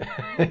together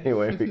any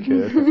way we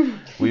could.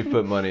 We've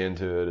put money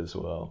into it as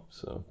well.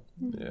 So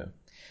yeah.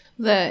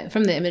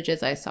 From the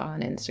images I saw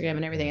on Instagram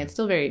and everything,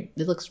 it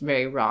looks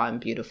very raw and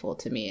beautiful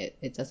to me.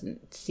 It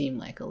doesn't seem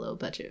like a low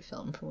budget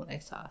film from what I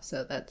saw,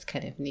 so that's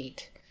kind of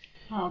neat.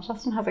 Well,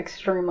 Justin has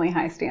extremely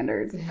high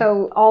standards.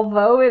 So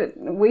although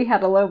we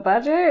had a low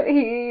budget,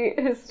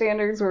 his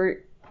standards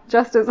were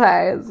just as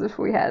high as if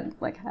we had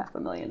like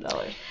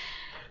 $500,000.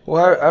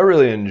 Well, I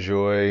really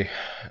enjoy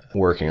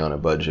working on a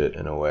budget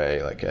in a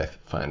way. Like I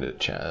find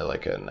it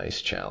like a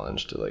nice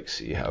challenge to like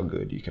see how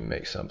good you can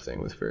make something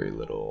with very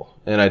little.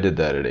 And I did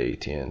that at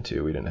AETN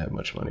too. We didn't have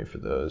much money for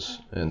those,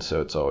 and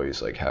so it's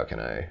always like, how can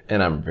I?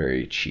 And I'm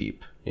very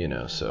cheap,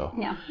 so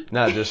yeah.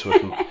 not just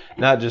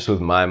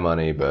with my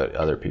money, but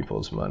other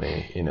people's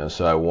money,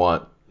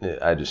 So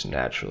I just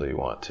naturally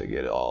want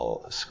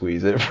to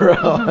squeeze it for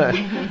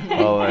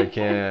all I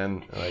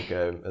can. Like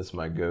that's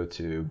my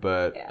go-to,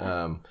 but.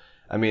 Yeah.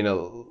 I mean, a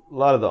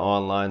lot of the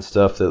online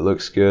stuff that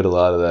looks good, a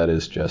lot of that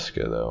is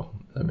Jessica, though.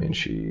 I mean,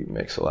 she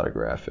makes a lot of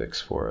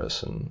graphics for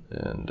us and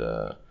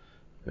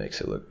makes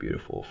it look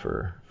beautiful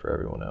for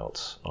everyone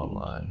else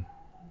online.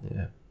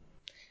 Yeah.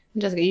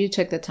 Jessica, you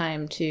took the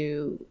time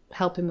to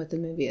help him with the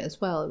movie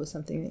as well. It was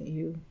something that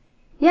you...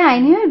 Yeah, I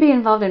knew I'd be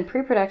involved in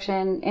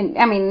pre-production. And,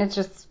 I mean, it's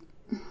just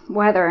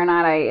whether or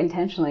not I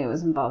intentionally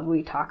was involved.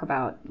 We talk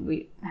about,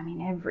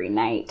 every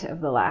night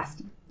of the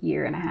last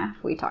year and a half,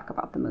 we talk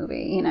about the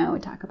movie, we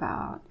talk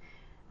about,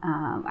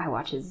 I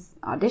watch his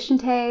audition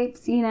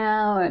tapes,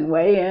 and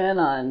weigh in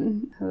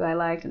on who I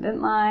liked and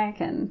didn't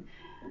like, and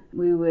I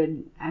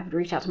would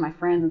reach out to my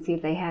friends and see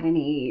if they had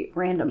any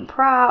random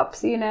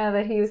props,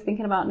 that he was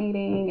thinking about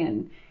needing,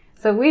 and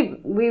so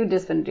we've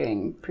just been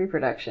doing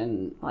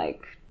pre-production,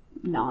 like,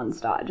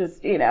 nonstop,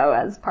 just,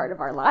 as part of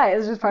our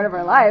lives,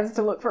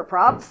 to look for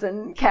props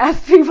and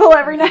cast people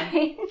every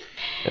night.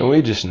 And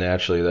we just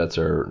naturally, that's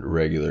our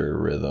regular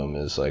rhythm,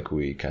 is like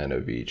we kind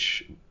of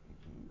each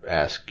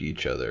ask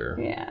each other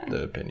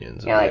the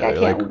opinions. Yeah, like I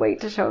can't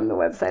wait to show him the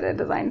website I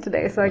designed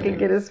today so I can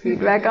get his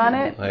feedback on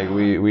it. Like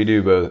we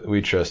do both,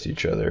 we trust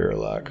each other a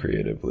lot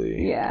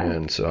creatively. Yeah.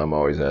 And so I'm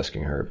always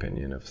asking her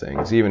opinion of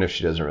things, even if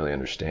she doesn't really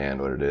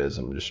understand what it is.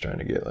 I'm just trying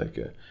to get like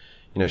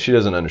she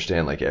doesn't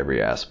understand like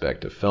every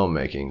aspect of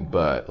filmmaking,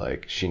 but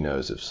like she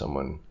knows if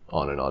someone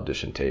on an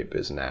audition tape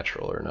is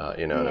natural or not,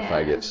 and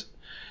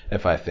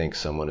if I think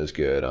someone is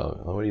good,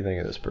 what do you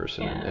think of this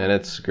person? Yeah. And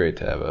it's great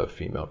to have a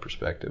female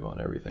perspective on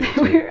everything.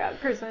 We were at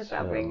Christmas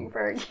shopping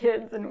for our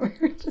kids, and we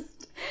were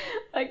just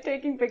like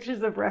taking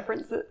pictures of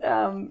reference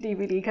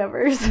DVD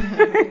covers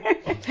for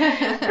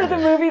the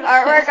movie's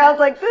artwork. I was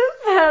like, this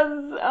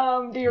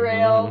has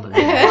derailed. To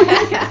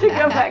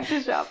go back to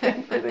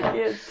shopping for the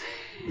kids.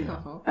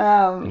 Yeah.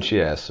 And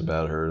she asks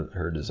about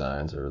her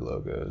designs, her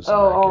logos.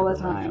 All the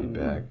time.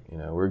 Feedback.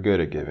 We're good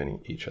at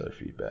giving each other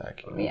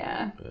feedback.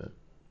 Yeah.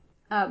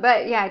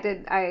 But yeah,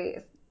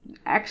 I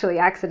actually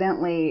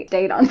accidentally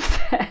stayed on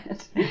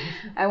set.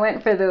 I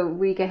went for the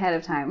week ahead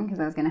of time because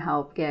I was going to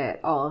help get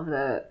all of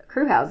the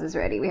crew houses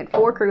ready. We had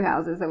 4 crew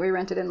houses that we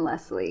rented in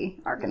Leslie,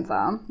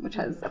 Arkansas, which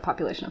has a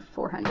population of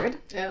 400.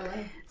 Oh,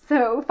 wow.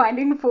 So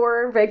finding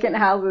 4 vacant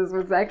houses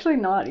was actually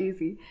not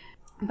easy.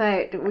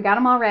 But we got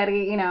them all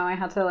ready. I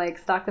had to like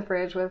stock the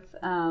fridge with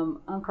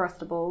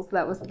Uncrustables.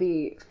 That was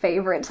the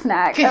favorite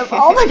snack of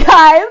all the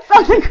guys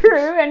on the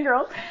crew and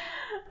girls.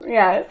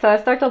 Yeah, so I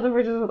stocked all the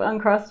fridges with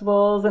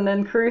Uncrustables, and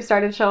then crew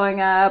started showing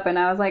up, and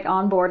I was like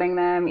onboarding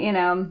them,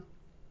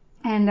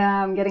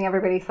 and getting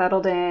everybody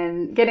settled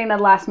in, getting the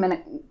last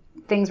minute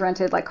things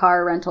rented, like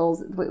car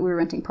rentals. We were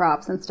renting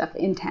props and stuff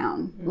in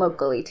town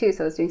locally too,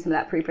 so I was doing some of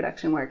that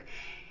pre-production work.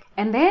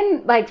 And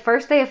then, like,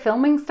 first day of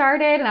filming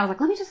started, and I was like,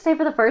 let me just stay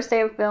for the first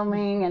day of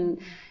filming and,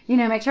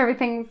 make sure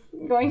everything's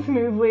going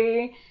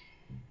smoothly.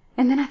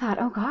 And then I thought,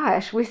 oh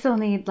gosh, we still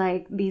need,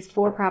 like, these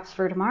 4 props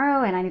for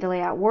tomorrow, and I need to lay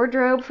out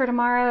wardrobe for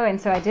tomorrow.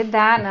 And so I did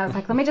that, and I was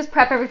like, let me just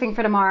prep everything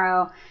for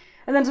tomorrow.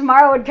 And then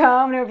tomorrow would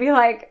come, and it would be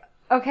like,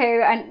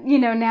 okay, and,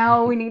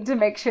 now we need to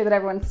make sure that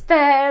everyone's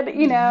fed,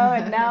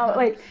 and now,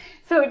 like,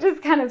 so it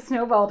just kind of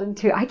snowballed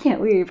into, I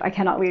can't leave. I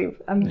cannot leave.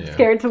 I'm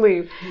scared to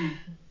leave.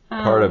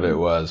 Part of it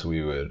was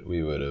we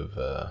would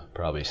have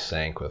probably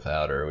sank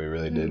without her. We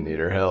really did need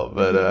her help.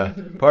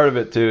 But part of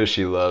it too is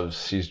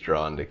she's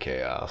drawn to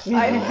chaos.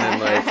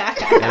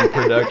 And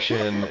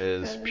production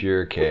is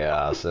pure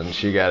chaos. And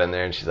she got in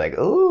there and she's like,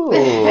 ooh,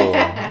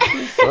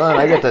 fun.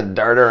 I get to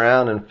dart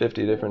around in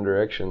 50 different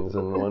directions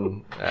in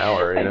 1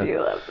 hour. I do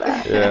love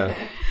that.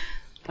 Yeah.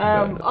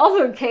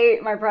 Also,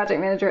 Kate, my project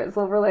manager at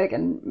Silver Lake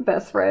and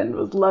best friend,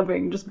 was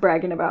loving just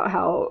bragging about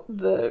how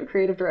the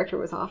creative director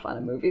was off on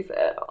a movie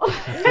set.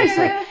 She's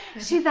like,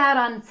 she's out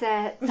on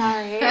set.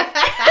 Sorry.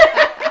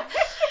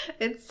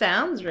 It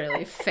sounds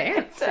really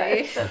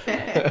fancy.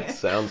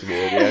 Sounds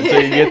good, yeah.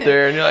 Until you get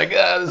there and you're like,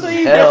 this so is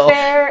you hell. Get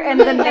there and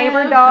the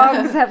neighbor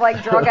dogs have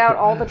like drug out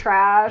all the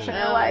trash and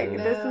you're like,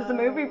 this is the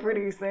movie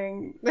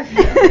producing.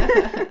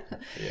 Yeah.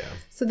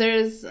 So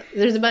there's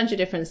a bunch of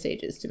different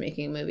stages to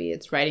making a movie.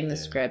 It's writing the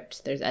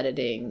script, there's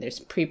editing, there's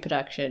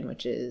pre-production,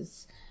 which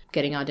is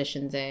getting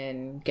auditions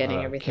in,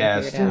 getting everything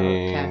casting,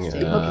 figured out,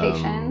 casting,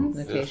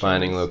 locations,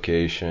 finding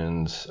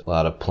locations, a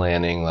lot of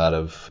planning,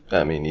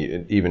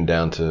 even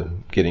down to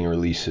getting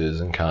releases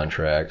and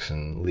contracts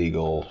and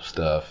legal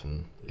stuff.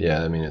 And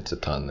yeah, I mean, it's a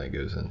ton that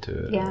goes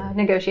into it. Yeah,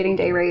 negotiating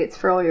day rates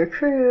for all your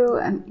crew.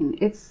 I mean,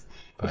 if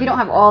you don't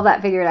have all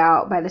that figured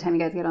out by the time you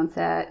guys get on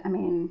set, I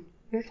mean,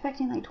 you're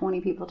expecting like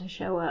 20 people to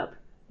show up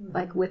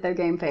like with their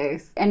game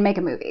face and make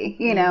a movie,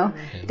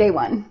 day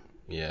one.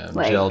 Yeah,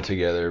 gel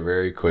together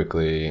very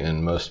quickly,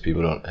 and most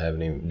people don't have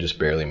just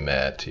barely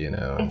met,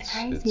 It's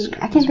crazy.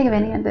 I can't think of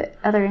any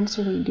other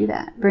industry where you do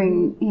that.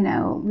 Bring,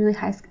 really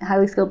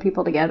highly skilled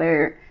people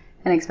together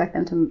and expect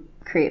them to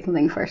create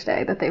something first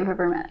day that they've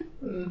ever met.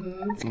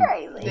 Mm-hmm. It's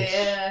crazy.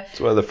 Yeah. That's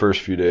why the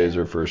first few days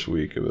or first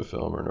week of a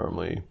film are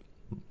normally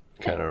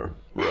kind of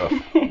rough.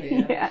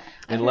 Yeah.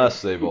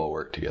 Unless they've all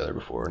worked together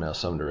before. Now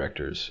some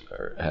directors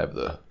have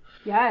the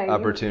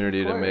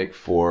opportunity to make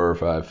 4 or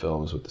 5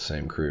 films with the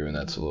same crew, and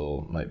that's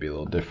might be a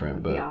little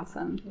different. But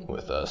awesome.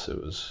 With us,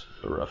 it was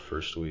a rough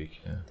first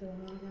week. Yeah.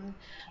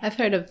 I've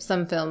heard of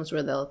some films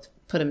where they'll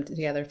put them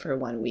together for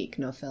 1 week,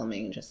 no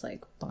filming, just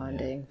like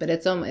bonding. Yeah. But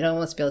it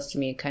almost feels to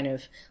me kind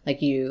of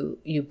like you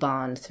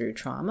bond through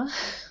trauma,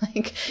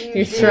 like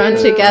you're thrown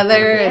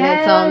together and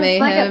it's all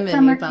mayhem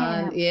and you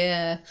bond. Camp.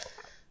 Yeah.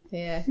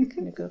 Yeah,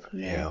 kind of go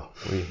from there.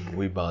 Yeah,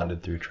 we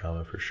bonded through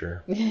trauma for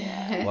sure.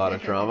 A lot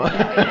of trauma.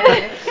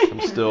 I'm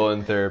still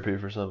in therapy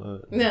for some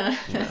of it.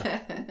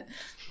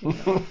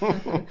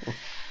 No.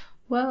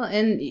 Well,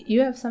 and you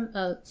have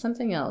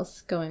something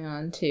else going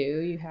on too.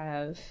 You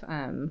have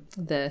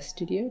the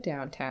studio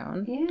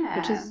downtown,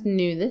 which is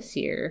new this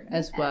year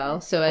as well.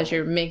 So as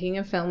you're making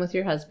a film with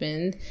your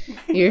husband,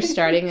 you're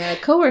starting a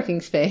co-working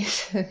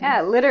space.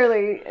 Yeah,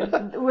 literally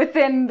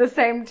within the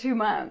same 2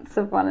 months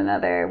of one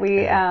another.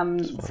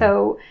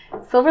 So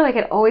Silver Lake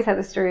had always had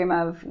this dream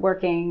of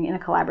working in a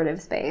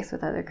collaborative space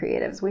with other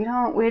creatives.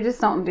 We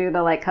just don't do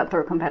the like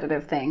cutthroat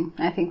competitive thing.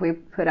 I think we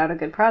put out a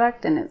good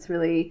product, and it's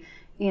really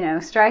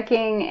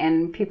striking,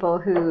 and people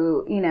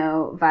who,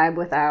 vibe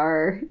with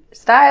our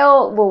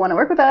style will want to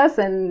work with us.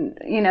 And,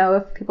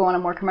 if people want a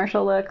more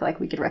commercial look, like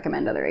we could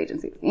recommend other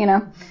agencies,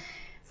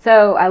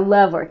 So I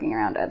love working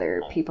around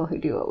other people who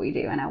do what we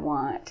do, and I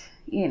want,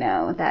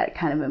 that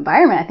kind of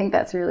environment. I think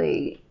that's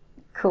really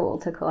cool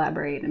to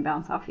collaborate and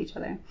bounce off each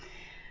other.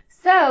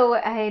 So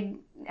I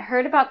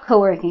heard about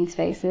co-working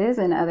spaces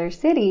in other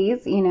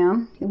cities.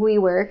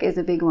 WeWork is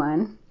a big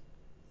one.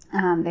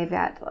 They've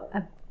got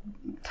a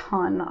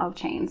ton of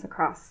chains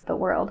across the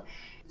world.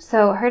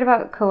 So heard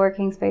about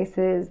co-working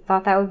spaces,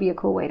 thought that would be a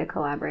cool way to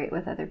collaborate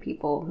with other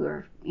people who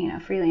are,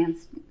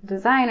 freelance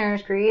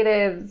designers,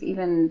 creatives,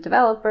 even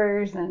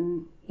developers,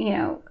 and,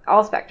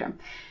 all spectrum.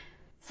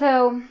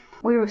 So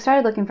we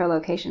started looking for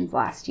locations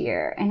last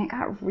year, and it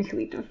got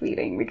really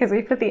defeating because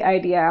we put the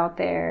idea out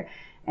there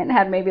and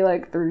had maybe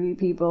like 3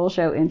 people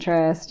show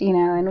interest,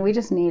 and we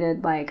just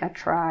needed like a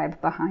tribe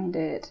behind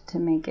it to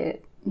make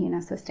it,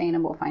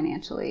 sustainable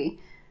financially.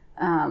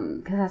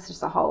 Because that's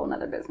just a whole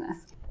another business.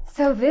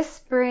 So this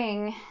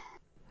spring,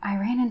 I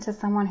ran into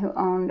someone who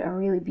owned a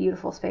really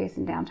beautiful space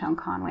in downtown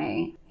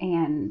Conway,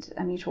 and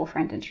a mutual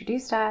friend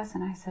introduced us,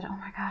 and I said, oh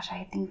my gosh,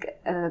 I think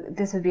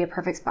this would be a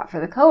perfect spot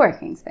for the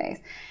co-working space.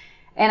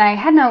 And I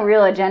had no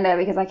real agenda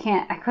because I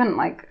couldn't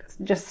like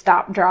just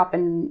stop, drop,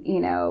 and,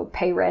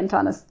 pay rent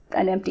on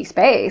an empty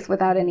space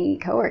without any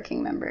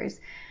co-working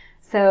members.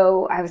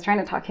 So I was trying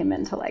to talk him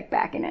into like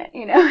backing it, but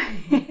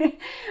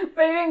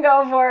he didn't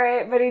go for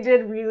it. But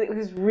it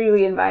was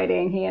really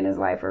inviting. He and his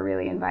wife were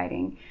really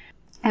inviting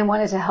and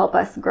wanted to help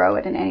us grow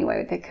it in any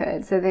way they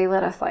could. So they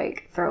let us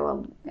like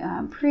throw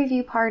a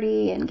preview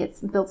party and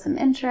build some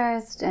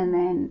interest. And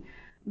then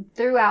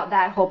throughout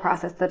that whole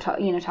process,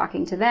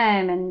 talking to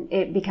them and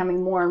it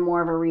becoming more and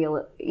more of a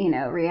real,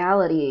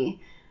 reality,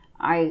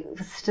 I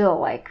was still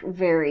like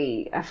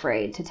very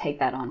afraid to take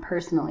that on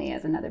personally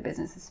as another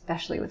business,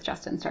 especially with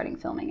Justin starting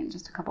filming in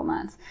just a couple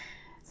months.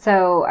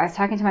 So I was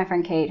talking to my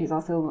friend Kate, who's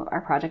also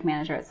our project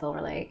manager at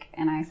Silver Lake,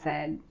 and I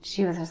said,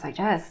 she was just like,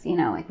 Jess, we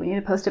need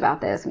to post about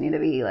this. We need to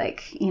be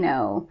like,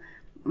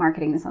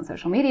 marketing this on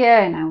social media.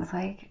 And I was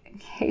like,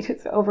 Kate,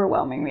 it's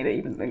overwhelming me to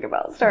even think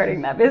about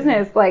starting that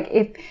business. Like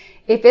if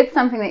it's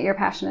something that you're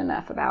passionate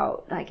enough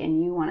about, like,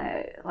 and you want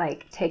to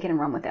like take it and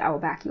run with it, I will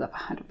back you up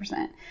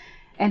 100%.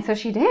 And so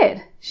she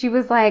did. She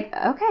was like,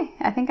 okay,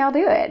 I think I'll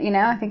do it.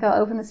 I think I'll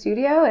open the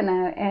studio.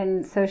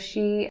 And so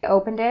she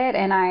opened it,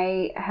 and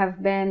I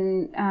have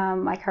been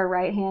like her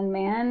right-hand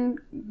man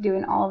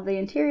doing all of the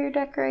interior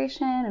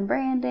decoration and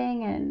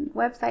branding and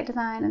website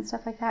design and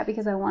stuff like that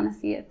because I want to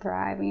see it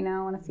thrive,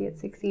 I want to see it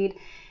succeed.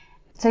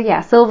 So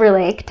yeah, Silver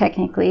Lake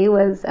technically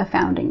was a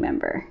founding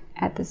member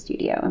at the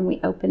studio, and we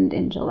opened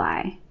in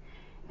July.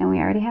 And we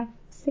already have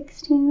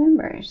 16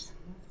 members.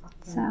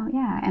 So,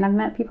 yeah, and I've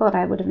met people that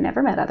I would have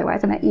never met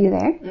otherwise. I met you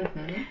there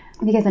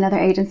because another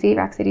agency,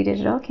 Rock City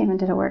Digital, came and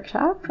did a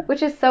workshop,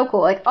 which is so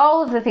cool. Like,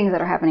 all of the things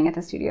that are happening at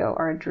the studio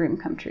are a dream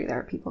come true. There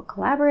are people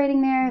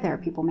collaborating there. There are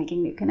people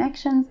making new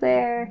connections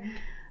there.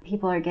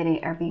 People are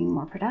being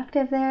more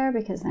productive there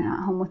because they're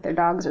not home with their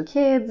dogs or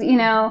kids,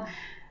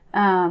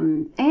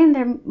 And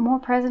they're more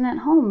present at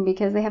home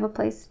because they have a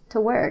place to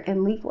work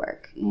and leave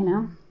work, you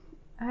know.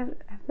 I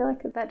feel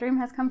like that dream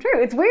has come true.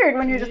 It's weird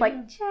when you're just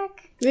like,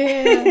 check.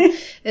 Yeah.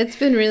 It's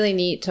been really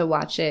neat to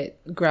watch it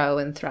grow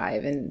and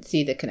thrive and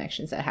see the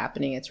connections that are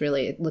happening.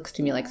 It looks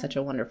to me like such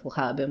a wonderful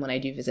hub. And when I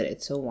do visit,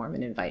 it's so warm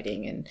and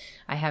inviting. And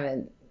I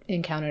haven't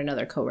encountered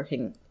another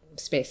co-working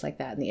space like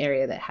that in the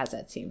area that has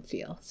that same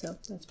feel. So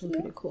that's been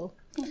pretty cool.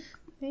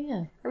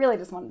 Yeah. I really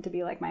just want it to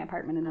be like my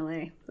apartment in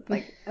LA with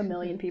like a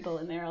million people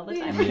in there all the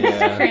time.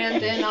 Yeah.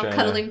 Crammed in, all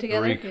cuddling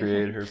together.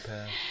 Recreate her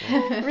past.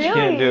 Really? She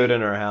can't do it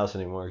in our house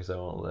anymore because I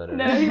won't let her.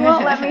 No, he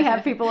won't let me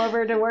have people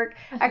over to work.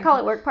 I call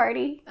it work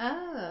party.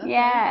 Oh. Okay.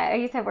 Yeah, I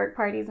used to have work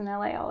parties in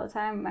LA all the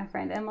time. My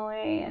friend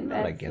Emily and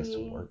I'm not Betsy. against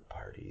work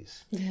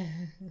parties.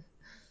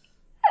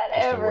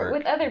 Whatever.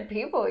 With other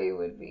people, you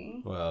would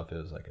be. Well, if it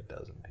was like a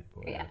dozen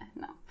people. Yeah,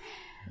 no.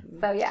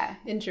 So, yeah.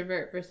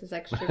 Introvert versus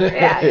extrovert.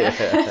 Yeah,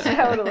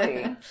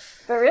 totally.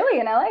 But really,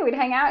 in LA, we'd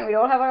hang out and we'd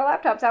all have our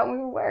laptops out and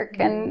we would work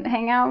and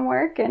hang out and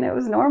work, and it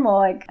was normal.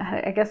 Like,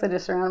 I guess I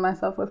just surrounded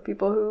myself with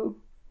people who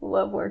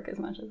love work as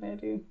much as I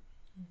do.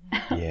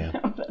 Yeah.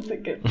 That's a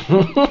good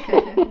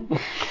thing.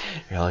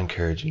 You're all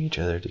encouraging each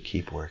other to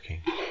keep working.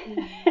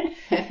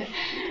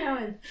 Keep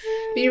going.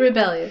 Be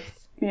rebellious.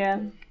 Yeah.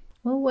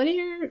 Well, what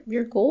are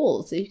your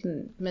goals that you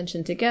can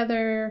mention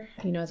together,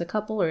 you know, as a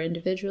couple or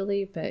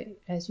individually, but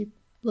as you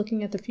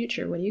looking at the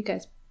future, what do you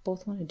guys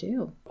both want to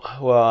do?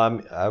 Well,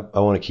 I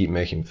want to keep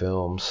making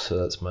films, so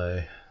that's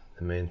the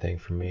main thing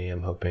for me.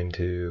 I'm hoping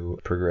to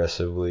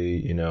progressively,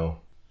 you know,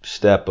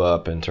 step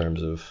up in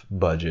terms of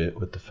budget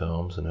with the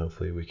films, and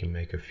hopefully we can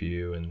make a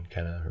few and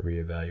kind of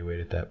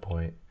reevaluate at that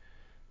point.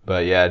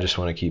 But yeah, I just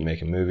want to keep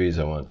making movies.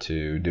 I want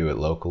to do it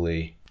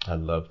locally.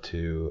 I'd love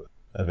to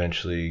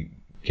eventually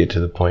get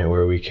to the point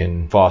where we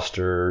can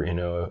foster, you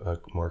know, a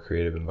more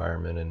creative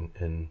environment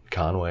in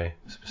Conway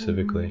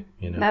specifically,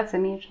 you know. That's a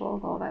mutual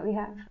goal that we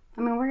have.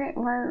 I mean,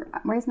 we're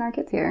raising our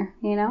kids here,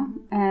 you know,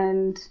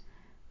 and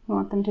we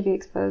want them to be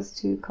exposed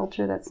to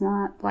culture that's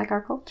not like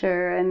our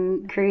culture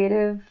and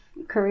creative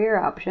career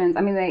options.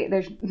 I mean,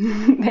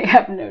 they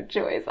have no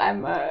choice.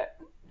 I'm a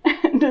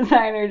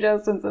designer,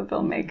 Justin's a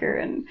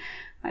filmmaker, and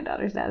my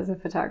daughter's dad is a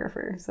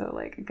photographer, so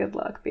like good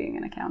luck being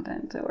an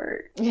accountant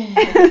or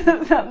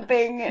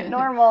something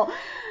normal.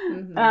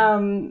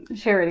 Mm-hmm.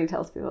 She already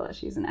tells people that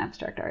she's an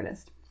abstract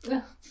artist.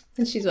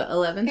 And she's what,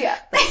 11? Yeah.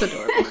 That's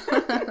adorable.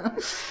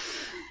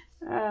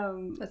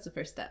 That's the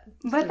first step.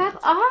 But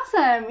that's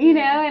awesome, you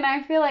know, and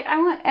I feel like I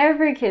want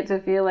every kid to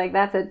feel like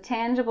that's a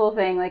tangible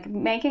thing, like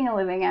making a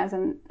living as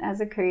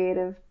a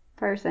creative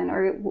person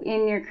or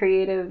in your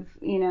creative,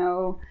 you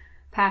know,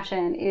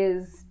 passion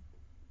is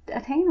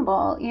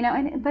attainable, you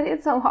know, but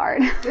it's so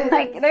hard.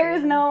 Like there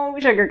is no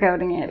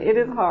sugarcoating it. It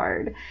is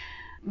hard.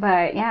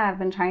 But yeah, I've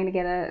been trying to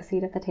get a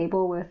seat at the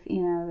table with,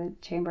 you know, the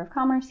Chamber of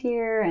Commerce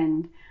here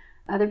and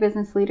other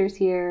business leaders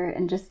here,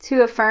 and just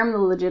to affirm the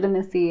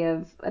legitimacy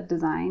of a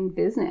design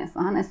business.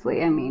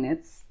 Honestly, I mean,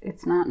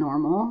 it's not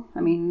normal.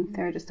 I mean,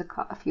 there are just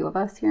a few of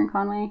us here in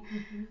Conway.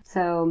 Mm-hmm.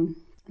 So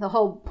the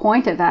whole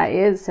point of that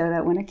is so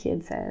that when a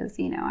kid says,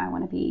 you know, I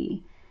want to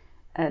be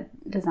a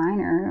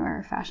designer or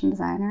a fashion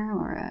designer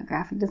or a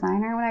graphic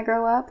designer when I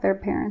grow up, their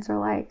parents are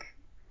like,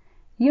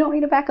 you don't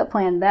need a backup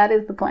plan. That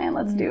is the plan.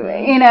 Let's do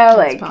it. You know,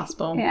 like, it's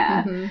possible.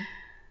 Yeah. Mm-hmm.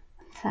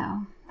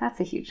 So that's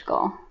a huge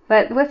goal.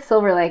 But with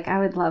Silver Lake, I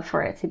would love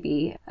for it to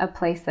be a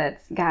place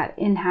that's got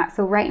in-house.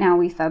 So right now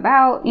we sub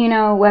out, you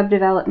know, web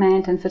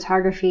development and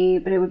photography,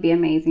 but it would be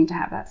amazing to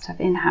have that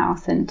stuff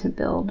in-house and to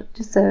build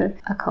just a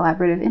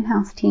collaborative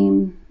in-house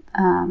team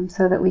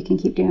so that we can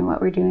keep doing what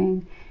we're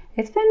doing.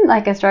 It's been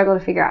like a struggle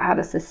to figure out how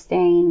to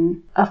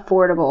sustain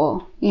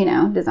affordable, you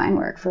know, design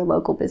work for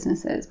local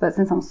businesses. But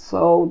since I'm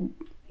so,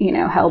 you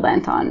know,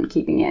 hell-bent on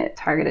keeping it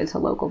targeted to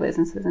local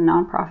businesses and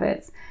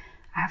nonprofits,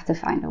 I have to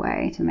find a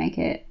way to make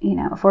it, you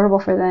know,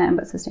 affordable for them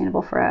but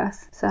sustainable for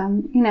us. So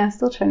I'm, you know,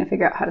 still trying to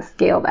figure out how to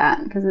scale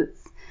that because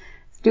it's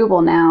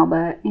doable now,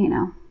 but, you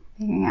know,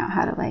 figuring out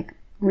how to like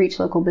reach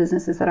local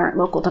businesses that aren't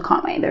local to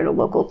Conway. They're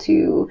local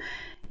to,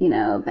 you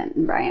know,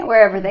 Benton, Bryant,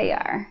 wherever they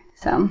are.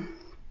 So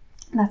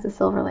that's a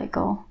Silver Lake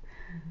goal.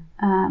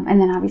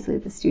 And then obviously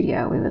the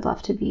studio, we would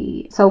love to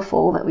be so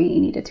full that we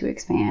needed to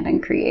expand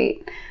and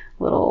create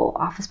little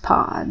office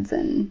pods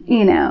and,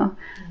 you know.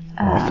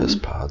 Office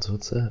pods,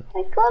 what's that?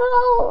 Like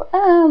little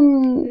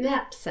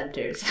nap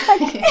centers.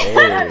 Like,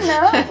 I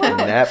don't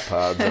know. Nap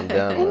pods, I'm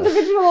down with.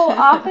 Individual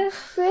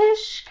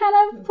office-ish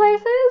kind of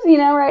places, you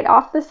know, right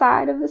off the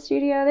side of the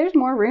studio. There's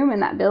more room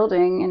in that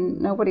building and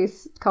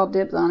nobody's called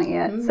dibs on it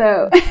yet.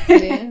 So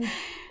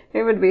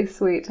it would be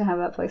sweet to have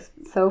that place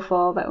so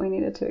full that we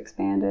needed to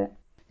expand it.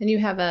 And you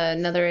have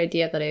another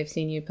idea that I've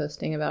seen you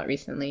posting about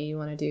recently. You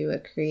want to do a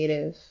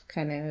creative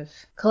kind of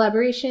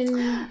collaboration.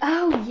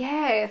 Oh,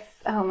 yes.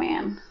 Oh,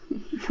 man.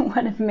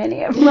 One of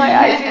many of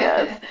my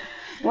ideas.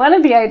 One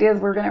of the ideas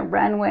we're going to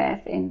run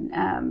with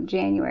in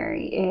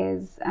January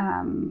is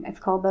it's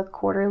called the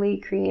Quarterly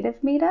Creative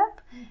Meetup.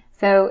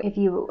 So if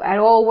you at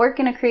all work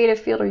in a creative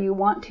field or you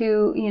want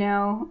to, you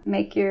know,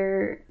 make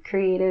your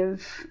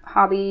creative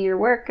hobby your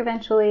work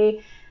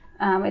eventually,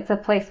 It's a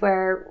place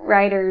where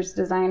writers,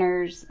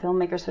 designers,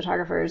 filmmakers,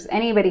 photographers,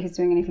 anybody who's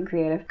doing anything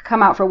creative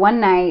come out for one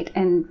night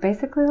and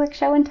basically like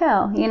show and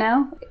tell, you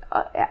know?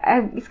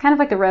 It's kind of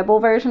like the rebel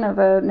version of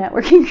a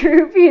networking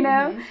group, you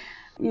know?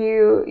 Mm-hmm.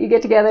 You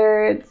get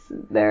together,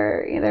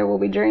 there will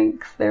be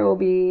drinks, there will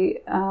be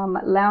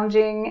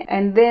lounging,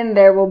 and then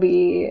there will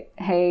be,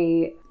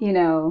 hey, you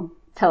know,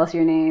 tell us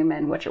your name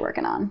and what you're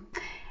working on.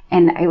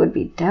 And it would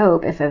be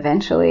dope if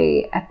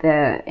eventually at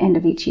the end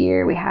of each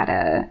year we had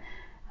a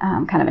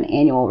kind of an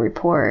annual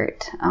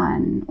report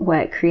on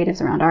what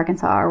creatives around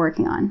Arkansas are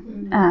working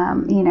on.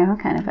 Mm-hmm. You know,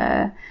 kind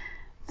of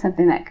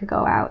something that could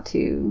go out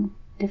to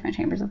different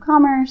chambers of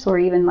commerce or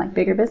even like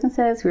bigger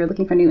businesses who are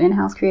looking for new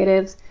in-house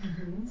creatives,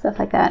 mm-hmm. stuff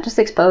like that. Just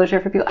exposure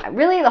for people.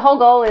 Really, the whole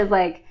goal is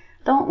like,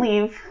 don't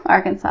leave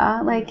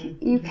Arkansas. Like,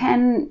 mm-hmm. you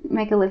can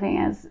make a living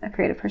as a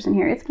creative person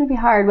here. It's going to be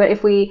hard, but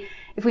if we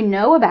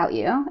know about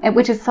you,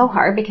 which is so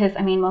hard because,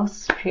 I mean,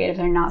 most creatives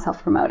are not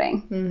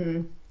self-promoting.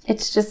 Mm-hmm.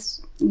 It's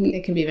just...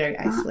 it can be very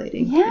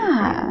isolating.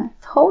 Yeah,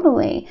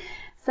 totally.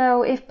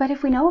 So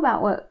if we know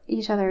about what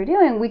each other are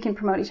doing, we can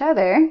promote each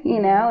other, you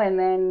know, and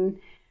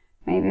then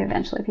maybe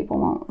eventually people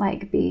won't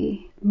like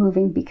be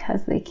moving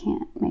because they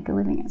can't make a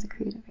living as a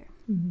creative here.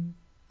 Mm-hmm.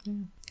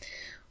 Yeah.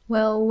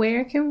 Well,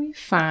 where can we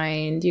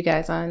find you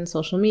guys on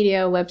social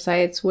media,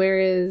 websites? Where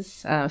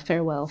is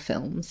Farewell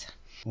Films?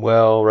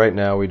 Well, right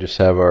now we just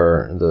have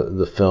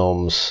the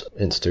film's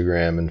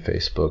Instagram and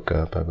Facebook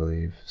up, I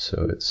believe.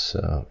 So it's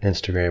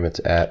Instagram, it's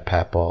at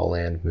Papaw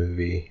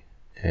Movie,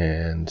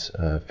 and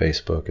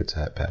Facebook, it's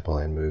at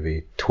Papaw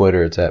Movie.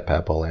 Twitter, it's at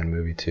Papaw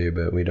Movie too,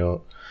 but we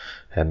don't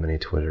have many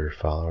Twitter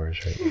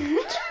followers right now.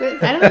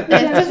 I don't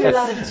think do a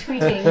lot of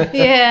tweeting.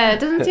 Yeah, it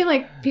doesn't seem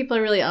like people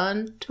are really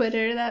on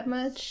Twitter that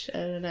much. I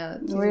don't know.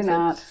 We're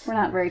not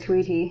very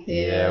tweety.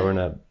 Yeah, we're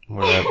not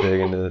big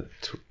into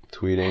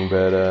tweeting,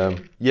 but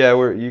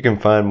you can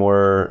find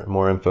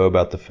more info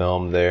about the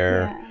film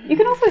there. Yeah. You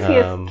can also see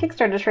a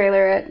Kickstarter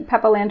trailer at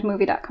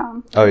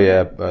papalandmovie.com. Oh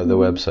yeah, the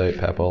website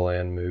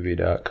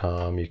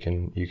papalandmovie.com. You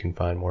can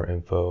find more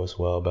info as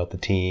well about the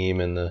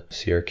team and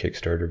see our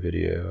Kickstarter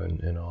video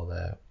and all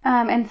that.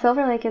 And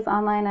Silver Lake is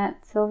online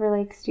at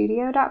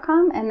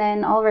silverlakestudio.com, and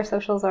then all of our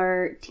socials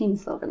are Team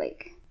Silver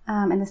Lake.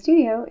 And the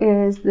studio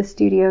is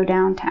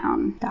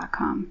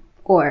thestudiodowntown.com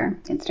or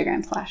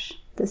Instagram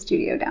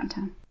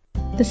 /thestudiodowntown.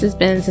 This has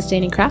been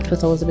Sustaining Craft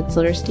with Elizabeth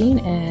Silverstein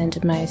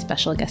and my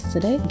special guests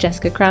today,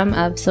 Jessica Crum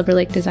of Silver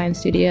Lake Design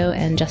Studio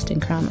and Justin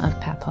Crum of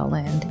Papaw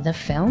Land, the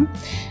film.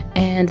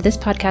 And this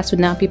podcast would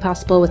not be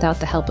possible without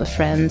the help of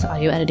friends,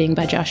 audio editing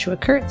by Joshua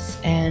Kurtz,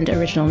 and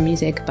original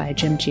music by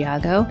Jim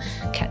Giago.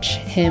 Catch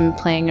him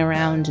playing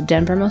around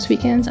Denver most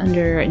weekends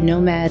under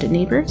Nomad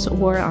Neighbors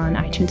or on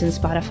iTunes and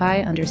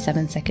Spotify under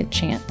 7 Second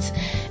Chance.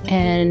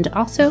 And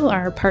also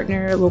our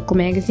partner, Local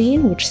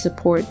Magazine, which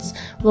supports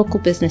local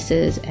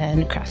businesses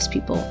and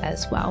craftspeople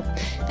as well.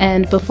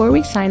 And before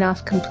we sign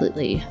off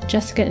completely,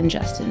 Jessica and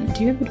Justin,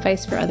 do you have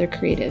advice for other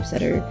creatives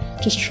that are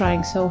just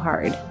trying so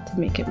hard to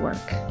make it work?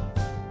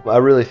 I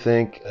really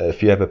think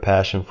if you have a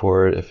passion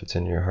for it, if it's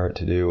in your heart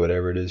to do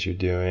whatever it is you're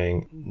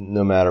doing,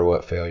 no matter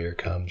what failure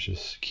comes,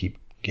 just keep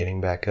getting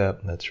back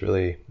up. That's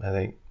really, I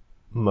think,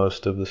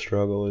 most of the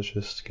struggle is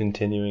just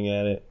continuing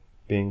at it,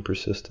 being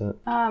persistent.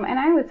 And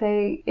I would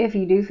say if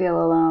you do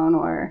feel alone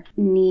or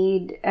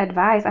need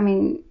advice, I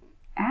mean,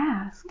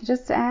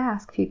 just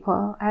ask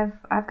people.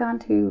 I've gone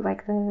to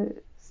like the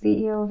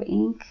CEO of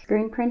Ink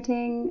Screen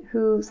Printing,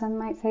 who some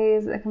might say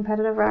is a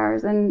competitor of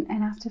ours, and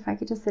asked if I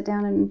could just sit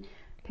down and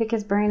pick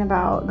his brain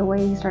about the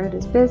way he started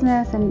his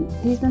business, and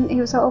he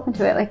was so open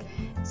to it. Like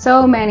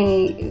so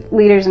many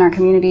leaders in our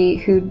community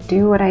who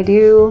do what I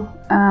do.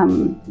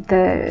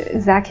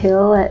 The Zach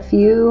Hill at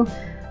Few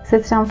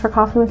sits down for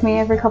coffee with me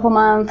every couple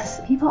months.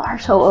 People are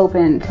so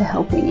open to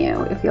helping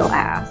you if you'll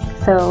ask.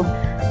 So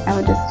I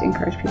would just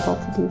encourage people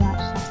to do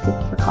that. Just ask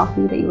people for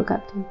coffee that you look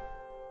up to.